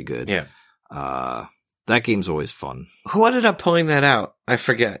 this is pretty good. Yeah. That game's always fun. Who ended up pulling that out? I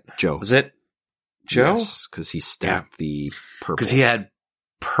forget. Joe. Was it Joe? Yes, because he stacked the purple. Because he had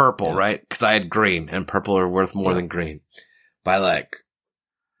purple, right? Because I had green, and purple are worth more than green by like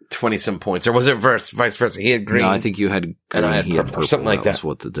 20-some points. Or was it vice versa? He had green. No, I think you had green, and I had he purple, had purple. something like that. That's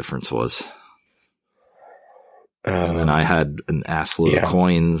what the difference was. And then I had an assload of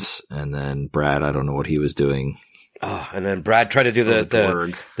coins, and then Brad, I don't know what he was doing. Oh, and then Brad tried to do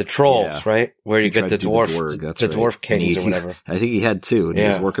the trolls, right? Where you get the dwarf kings or whatever. I think he had two, and he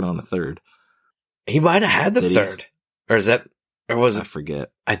was working on a third. He might have had the third. Or is that, or was it? I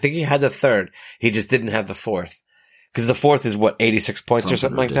forget. I think he had the third. He just didn't have the fourth. Because the fourth is what, 86 points or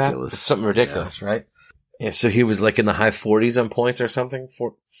something ridiculous. Like that? It's something ridiculous, right? Yeah, so he was like in the high 40s on points or something,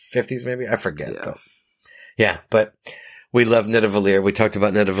 50s maybe? I forget. But we love Nidavellir. We talked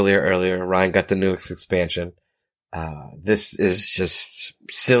about Nidavellir earlier. Ryan got the newest expansion. This is just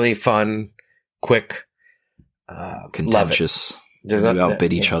silly, fun, quick, contentious. You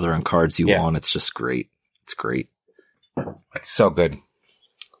outbid each other on cards you want. It's just great. It's great. It's so good.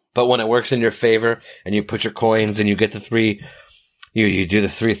 But when it works in your favor and you put your coins and you get the three, you do the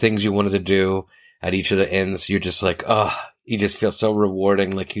three things you wanted to do at each of the ends, you're just like, you just feel so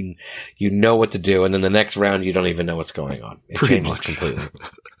rewarding. Like you know what to do. And then the next round, you don't even know what's going on. It changes completely.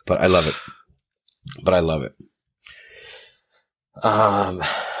 But I love it.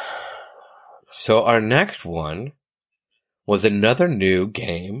 So our next one was another new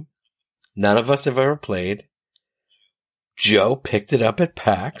game. None of us have ever played. Joe picked it up at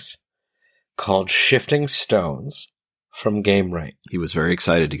PAX, called Shifting Stones from Game Right. He was very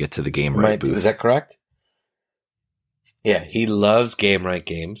excited to get to the Game Right booth. Is that correct? Yeah, he loves Game Right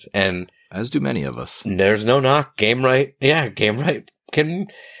games, and as do many of us. There's no knock. Game Right can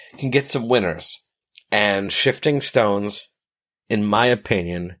get some winners, and Shifting Stones, in my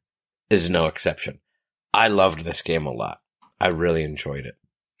opinion, is no exception. I loved this game a lot. I really enjoyed it.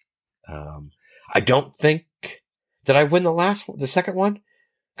 I don't think. Did I win the second one?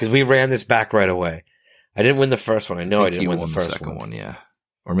 Because we ran this back right away. I didn't win the first one. I know I didn't win the first second one. Yeah,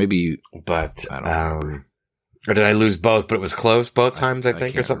 or maybe. But I don't remember. Or did I lose both? But it was close both times. I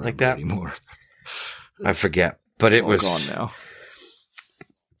think, or something like that. Anymore. I forget. But it was gone now.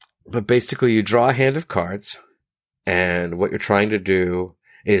 But basically, you draw a hand of cards, and what you're trying to do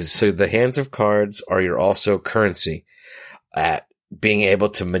is so the hands of cards are your also currency at being able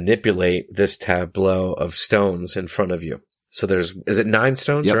to manipulate this tableau of stones in front of you. So is it 9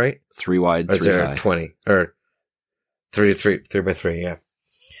 stones, right? 3 wide, or 3 high. 20 or 3 by 3. Yeah.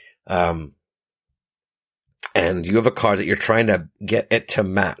 And you have a card that you're trying to get it to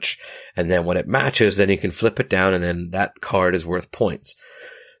match. And then when it matches, then you can flip it down and then that card is worth points.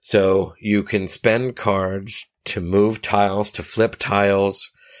 So you can spend cards to move tiles, to flip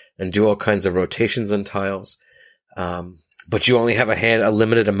tiles and do all kinds of rotations on tiles. But you only have a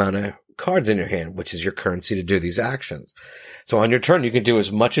limited amount of cards in your hand, which is your currency to do these actions. So on your turn, you can do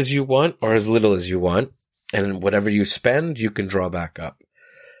as much as you want or as little as you want. And whatever you spend, you can draw back up.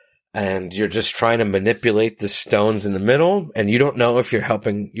 and you're just trying to manipulate the stones in the middle, and you don't know if you're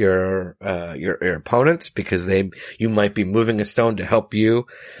helping your opponents because you might be moving a stone to help you,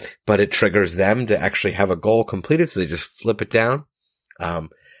 but it triggers them to actually have a goal completed, so they just flip it down. What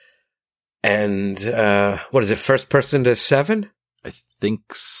is it? First person to 7? I think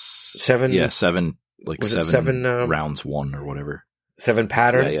 7. Yeah, 7. Like seven rounds won or whatever. 7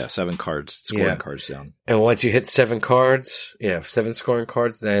 patterns? Yeah, 7 cards, scoring cards down. And once you hit 7 cards, 7 scoring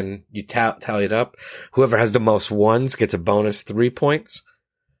cards, then you tally it up. Whoever has the most ones gets a bonus 3 points.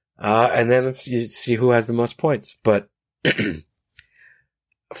 And then you see who has the most points. But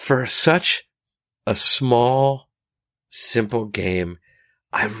for such a small, simple game,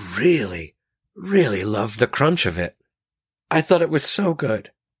 I really, really loved the crunch of it. I thought it was so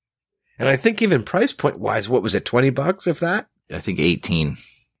good. And I think even price point wise, what was it, $20 if that? I think 18.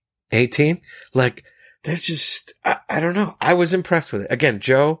 18? Like, there's just, I don't know. I was impressed with it. Again,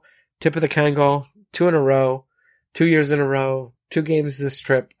 Joe, tip of the Kangol, 2 in a row, 2 years in a row, 2 games this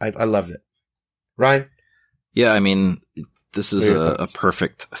trip. I loved it. Ryan? Yeah, I mean, this is a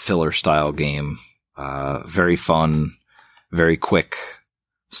perfect filler style game. Very fun, very quick,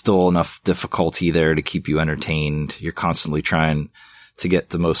 still enough difficulty there to keep you entertained. You're constantly trying to get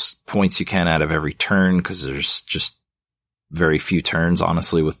the most points you can out of every turn because there's just very few turns,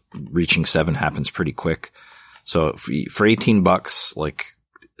 honestly, with reaching 7 happens pretty quick. So for $18, like,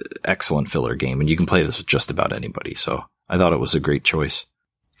 excellent filler game. And you can play this with just about anybody. So I thought it was a great choice.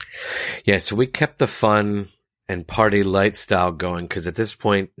 Yeah. So we kept the fun and party light style going. Cause at this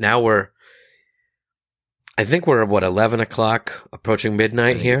point now I think we're 11 o'clock approaching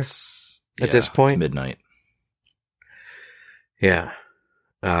midnight here at this point. It's midnight. Yeah.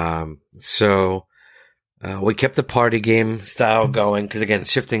 So we kept the party game style going because again,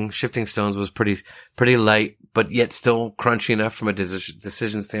 shifting stones was pretty light, but yet still crunchy enough from a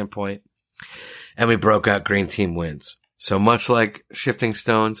decision standpoint. And we broke out green team wins. So much like shifting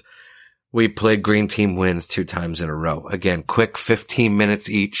stones, we played green team wins 2 times in a row. Again, quick 15 minutes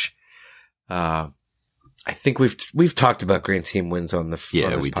each. I think we've talked about green team wins on this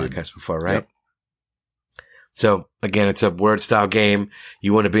podcast before, right? Yep. So again, it's a word style game.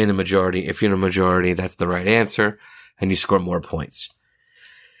 You want to be in the majority. If you're in the majority, that's the right answer and you score more points.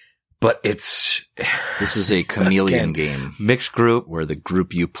 But this is a chameleon game. Mixed group where the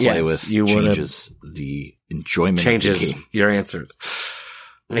group you play with changes the enjoyment of the game. Your answers.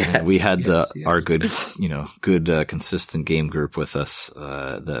 Yes, we had our good, consistent game group with us,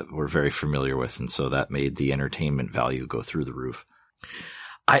 that we're very familiar with. And so that made the entertainment value go through the roof.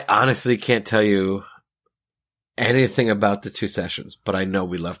 I honestly can't tell you anything about the 2 sessions, but I know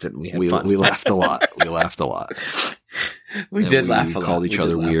we loved it and we had fun. We laughed a lot. We laughed a lot. We did laugh a lot. We called each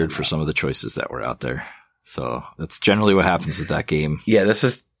other weird for some of the choices that were out there. So that's generally what happens with that game. Yeah,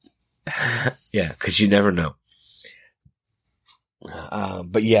 because you never know.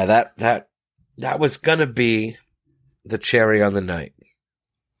 But yeah, that was gonna be the cherry on the night.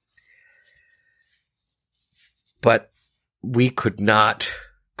 But we could not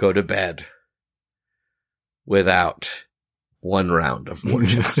go to bed without 1 round of war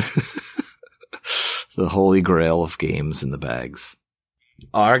chess. The holy grail of games in the bags.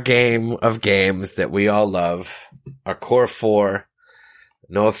 Our game of games that we all love, our core 4,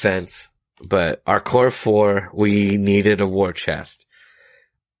 no offense, but our core 4, we needed a war chest.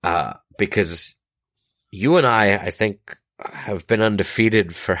 Because you and I think, have been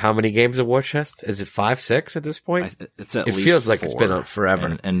undefeated for how many games of war chest? Is it 5, 6 at this point? It's at least It feels like 4. It's been up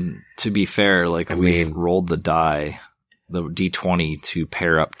forever. And to be fair, we've rolled the die, the D20 to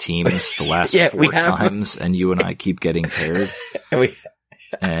pair up teams the last 4 times, and you and I keep getting paired.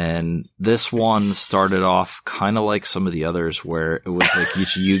 And this one started off kind of like some of the others where it was like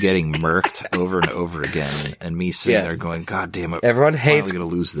you getting murked over and over again and me sitting there going, God damn it. Everyone hates, going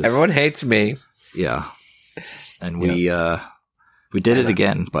to lose this. Everyone hates me. Yeah. And we did it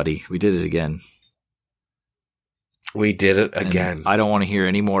again, buddy. We did it again. We did it again. And I don't want to hear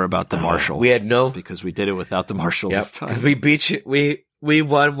any more about the Marshall. We had because we did it without the Marshall this time. Because we beat you. We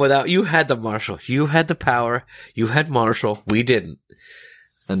won without, you had the Marshall. You had the power. You had Marshall. We didn't.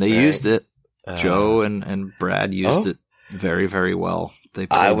 And they used it. Joe and Brad used it very, very well.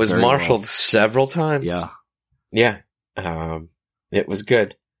 I was marshaled several times. Yeah. Yeah. It was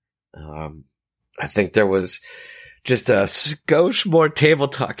good. I think there was just a skosh more table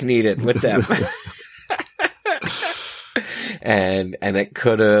talk needed with them. and it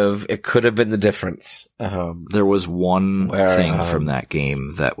could have been the difference. There was one thing from that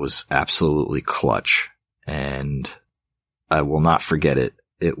game that was absolutely clutch, and I will not forget it.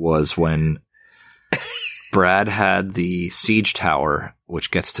 It was when Brad had the siege tower,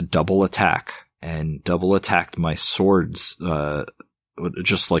 which gets to double attack, and double attacked my swords,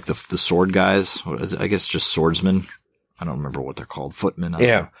 just like the sword guys. I guess just swordsmen. I don't remember what they're called. Footmen.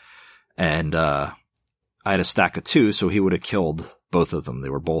 Yeah. And I had a stack of 2, so he would have killed both of them. They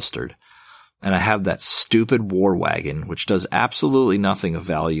were bolstered. And I have that stupid war wagon, which does absolutely nothing of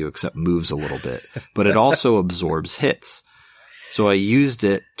value except moves a little bit, but it also absorbs hits. So I used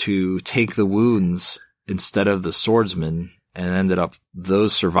it to take the wounds instead of the swordsman, and ended up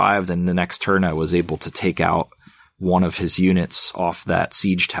those survived. And the next turn I was able to take out one of his units off that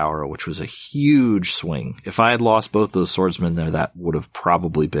siege tower, which was a huge swing. If I had lost both those swordsmen there, that would have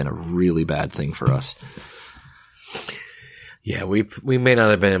probably been a really bad thing for us. Yeah, we may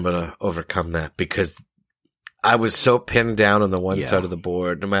not have been able to overcome that because I was so pinned down on the one side of the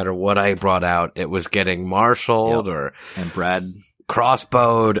board. No matter what I brought out, it was getting marshaled and Brad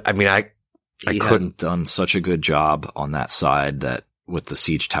crossbowed. I mean, I couldn't. Done such a good job on that side that with the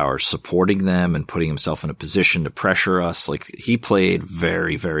siege towers supporting them and putting himself in a position to pressure us. Like, he played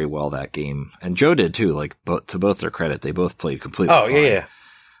very, very well that game, and Joe did too. Like, to both their credit, they both played completely fine. Yeah.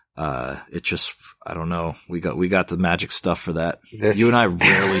 It just, I don't know. We got the magic stuff for that. You and I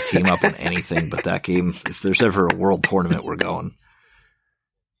rarely team up on anything, but that game, if there's ever a world tournament, we're going.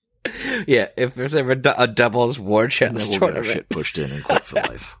 Yeah, if there's ever a doubles war chest tournament, we'll get our shit pushed in and quit for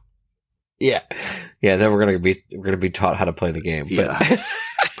life. Yeah. Then we're gonna be taught how to play the game. Yeah, but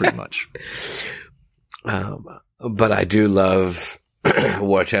pretty much. But I do love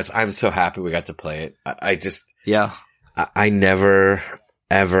war chess. I'm so happy we got to play it. I never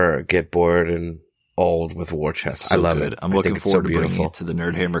ever get bored and old with war chess. So I love good. it. I'm looking forward to bringing it to the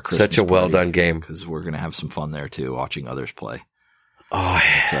Nerdhammer Christmas Such a well done game, because we're gonna have some fun there too, watching others play. Oh,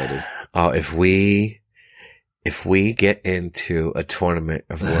 I'm excited. Oh, if we get into a tournament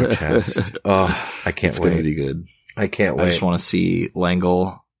of war chess, I can't wait. It's going to be good. I can't wait. I just want to see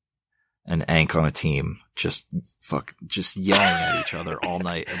Langle and Ank on a team just yelling at each other all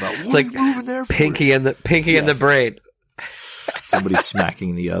night about what like moving there for Pinky and the braid. Somebody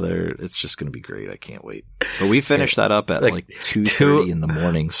smacking the other. It's just going to be great. I can't wait. But we finished that up at like 2:30 in the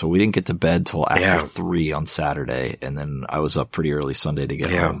morning, so we didn't get to bed till after 3 on Saturday, and then I was up pretty early Sunday to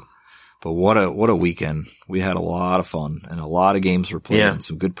get home. But what a weekend. We had a lot of fun, and a lot of games were played, and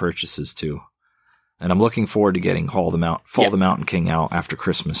some good purchases too. And I'm looking forward to getting Fall the Mountain King out after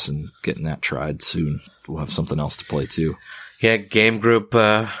Christmas and getting that tried soon. We'll have something else to play too. Yeah, game group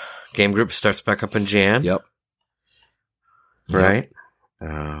starts back up in Jan. Yep. Right.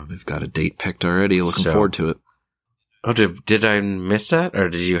 We've got a date picked already. Looking forward to it. Oh, did I miss that, or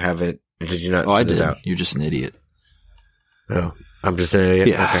did you have it? Or did you not? Oh, I did. It out? You're just an idiot. Oh, I'm just an idiot.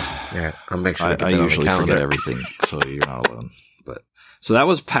 Yeah. Okay. Yeah. I'll make sure. I usually forget everything, so you're not alone. But so that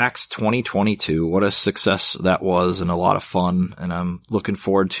was PAX 2022. What a success that was, and a lot of fun. And I'm looking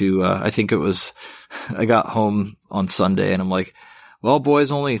forward to. I think it was. I got home on Sunday, and I'm like, "Well,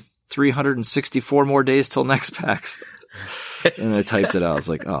 boys, only 364 more days till next PAX." And I typed it out. I was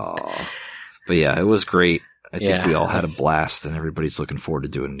like, "Oh," but yeah, it was great. I think we all had a blast, and everybody's looking forward to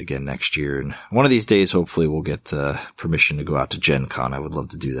doing it again next year. And one of these days, hopefully, we'll get permission to go out to Gen Con. I would love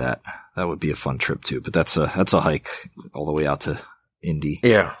to do that. That would be a fun trip too. But that's a hike all the way out to Indy.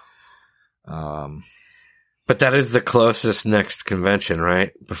 Yeah. But that is the closest next convention,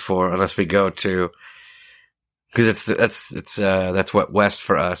 right? Unless we go to, because that's what west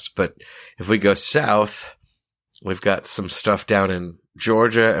for us. But if we go south, we've got some stuff down in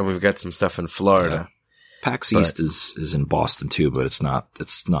Georgia, and we've got some stuff in Florida. Yeah. PAX East is in Boston too, but it's not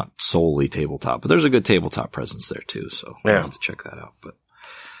solely tabletop, but there's a good tabletop presence there too. So we'll have to check that out. But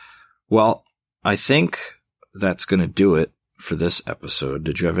well, I think that's going to do it for this episode.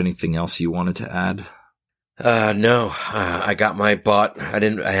 Did you have anything else you wanted to add? No, I got my bought.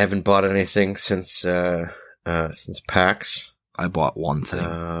 I haven't bought anything since PAX. I bought one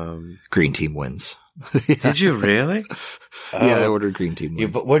thing. Green Team wins. Did you really? Yeah, I ordered Green Team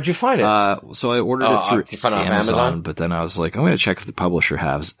wins. Where'd you find it? So I ordered it through you found it on Amazon, but then I was like, I'm going to check if the publisher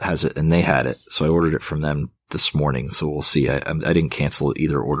has it, and they had it. So I ordered it from them this morning. So we'll see. I didn't cancel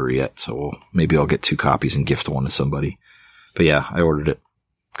either order yet, so maybe I'll get 2 copies and gift one to somebody. But yeah, I ordered it.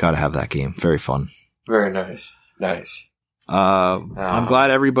 Got to have that game. Very fun. Very nice. Nice. I'm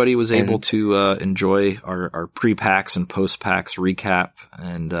glad everybody was able to enjoy our pre-PAX and post-PAX recap.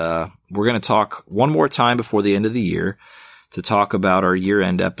 And we're going to talk one more time before the end of the year to talk about our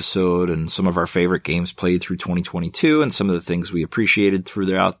year-end episode and some of our favorite games played through 2022 and some of the things we appreciated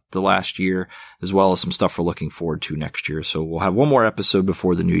throughout the last year, as well as some stuff we're looking forward to next year. So we'll have one more episode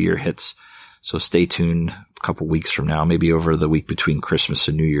before the new year hits. So stay tuned. couple weeks from now, maybe over the week between Christmas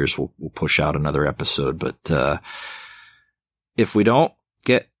and New Year's, we'll push out another episode. But if we don't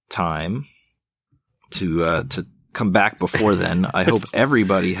get time to come back before then, I hope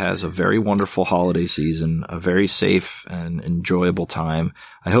everybody has a very wonderful holiday season, a very safe and enjoyable time.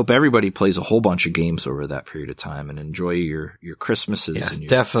 I hope everybody plays a whole bunch of games over that period of time and enjoy your Christmases. Yes, and your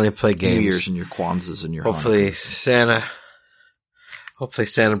definitely play games. New Year's and your Kwanzas and your Hopefully Hanukkah.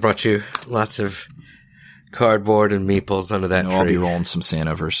 Santa brought you lots of cardboard and meeples under that tree. I'll be rolling some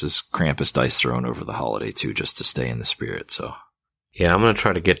Santa versus Krampus dice thrown over the holiday too, just to stay in the spirit. So. Yeah, I'm going to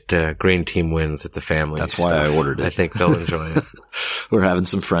try to get Green Team wins at the family. That's why I ordered it. I think they'll enjoy it. We're having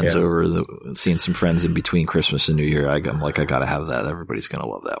some friends over, seeing some friends in between Christmas and New Year. I'm like, I got to have that. Everybody's going to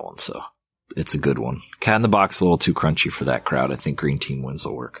love that one. So it's a good one. Cat in the Box a little too crunchy for that crowd. I think Green Team wins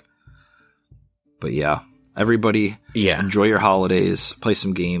will work. But yeah, everybody enjoy your holidays, play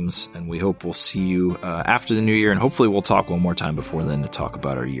some games, and we hope we'll see you after the New Year. And hopefully we'll talk one more time before then to talk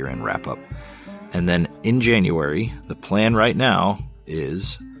about our year-end wrap-up. And then in January, the plan right now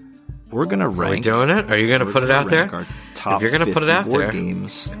is we're going to rank. Are we doing it? Are you going to put it out there? Our top if you're going to put it out board there,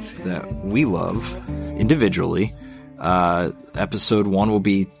 games that we love individually. Episode 1 will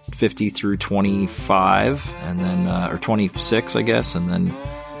be 50 through 25, and then or 26, I guess, and then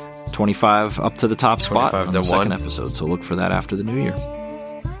 25 up to the top spot on the second episode. So look for that after the New Year.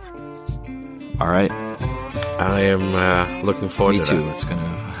 All right. I am looking forward to that. Me too. It's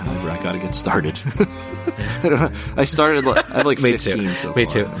gonna. I got to get started. I started. I have like 15 so far. Me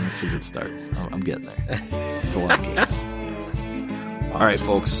too. It's a good start. I'm getting there. It's a lot of games. All right,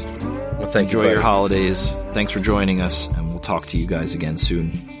 folks. Well, enjoy your holidays. Thanks for joining us, and we'll talk to you guys again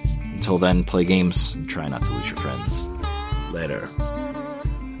soon. Until then, play games and try not to lose your friends. Later.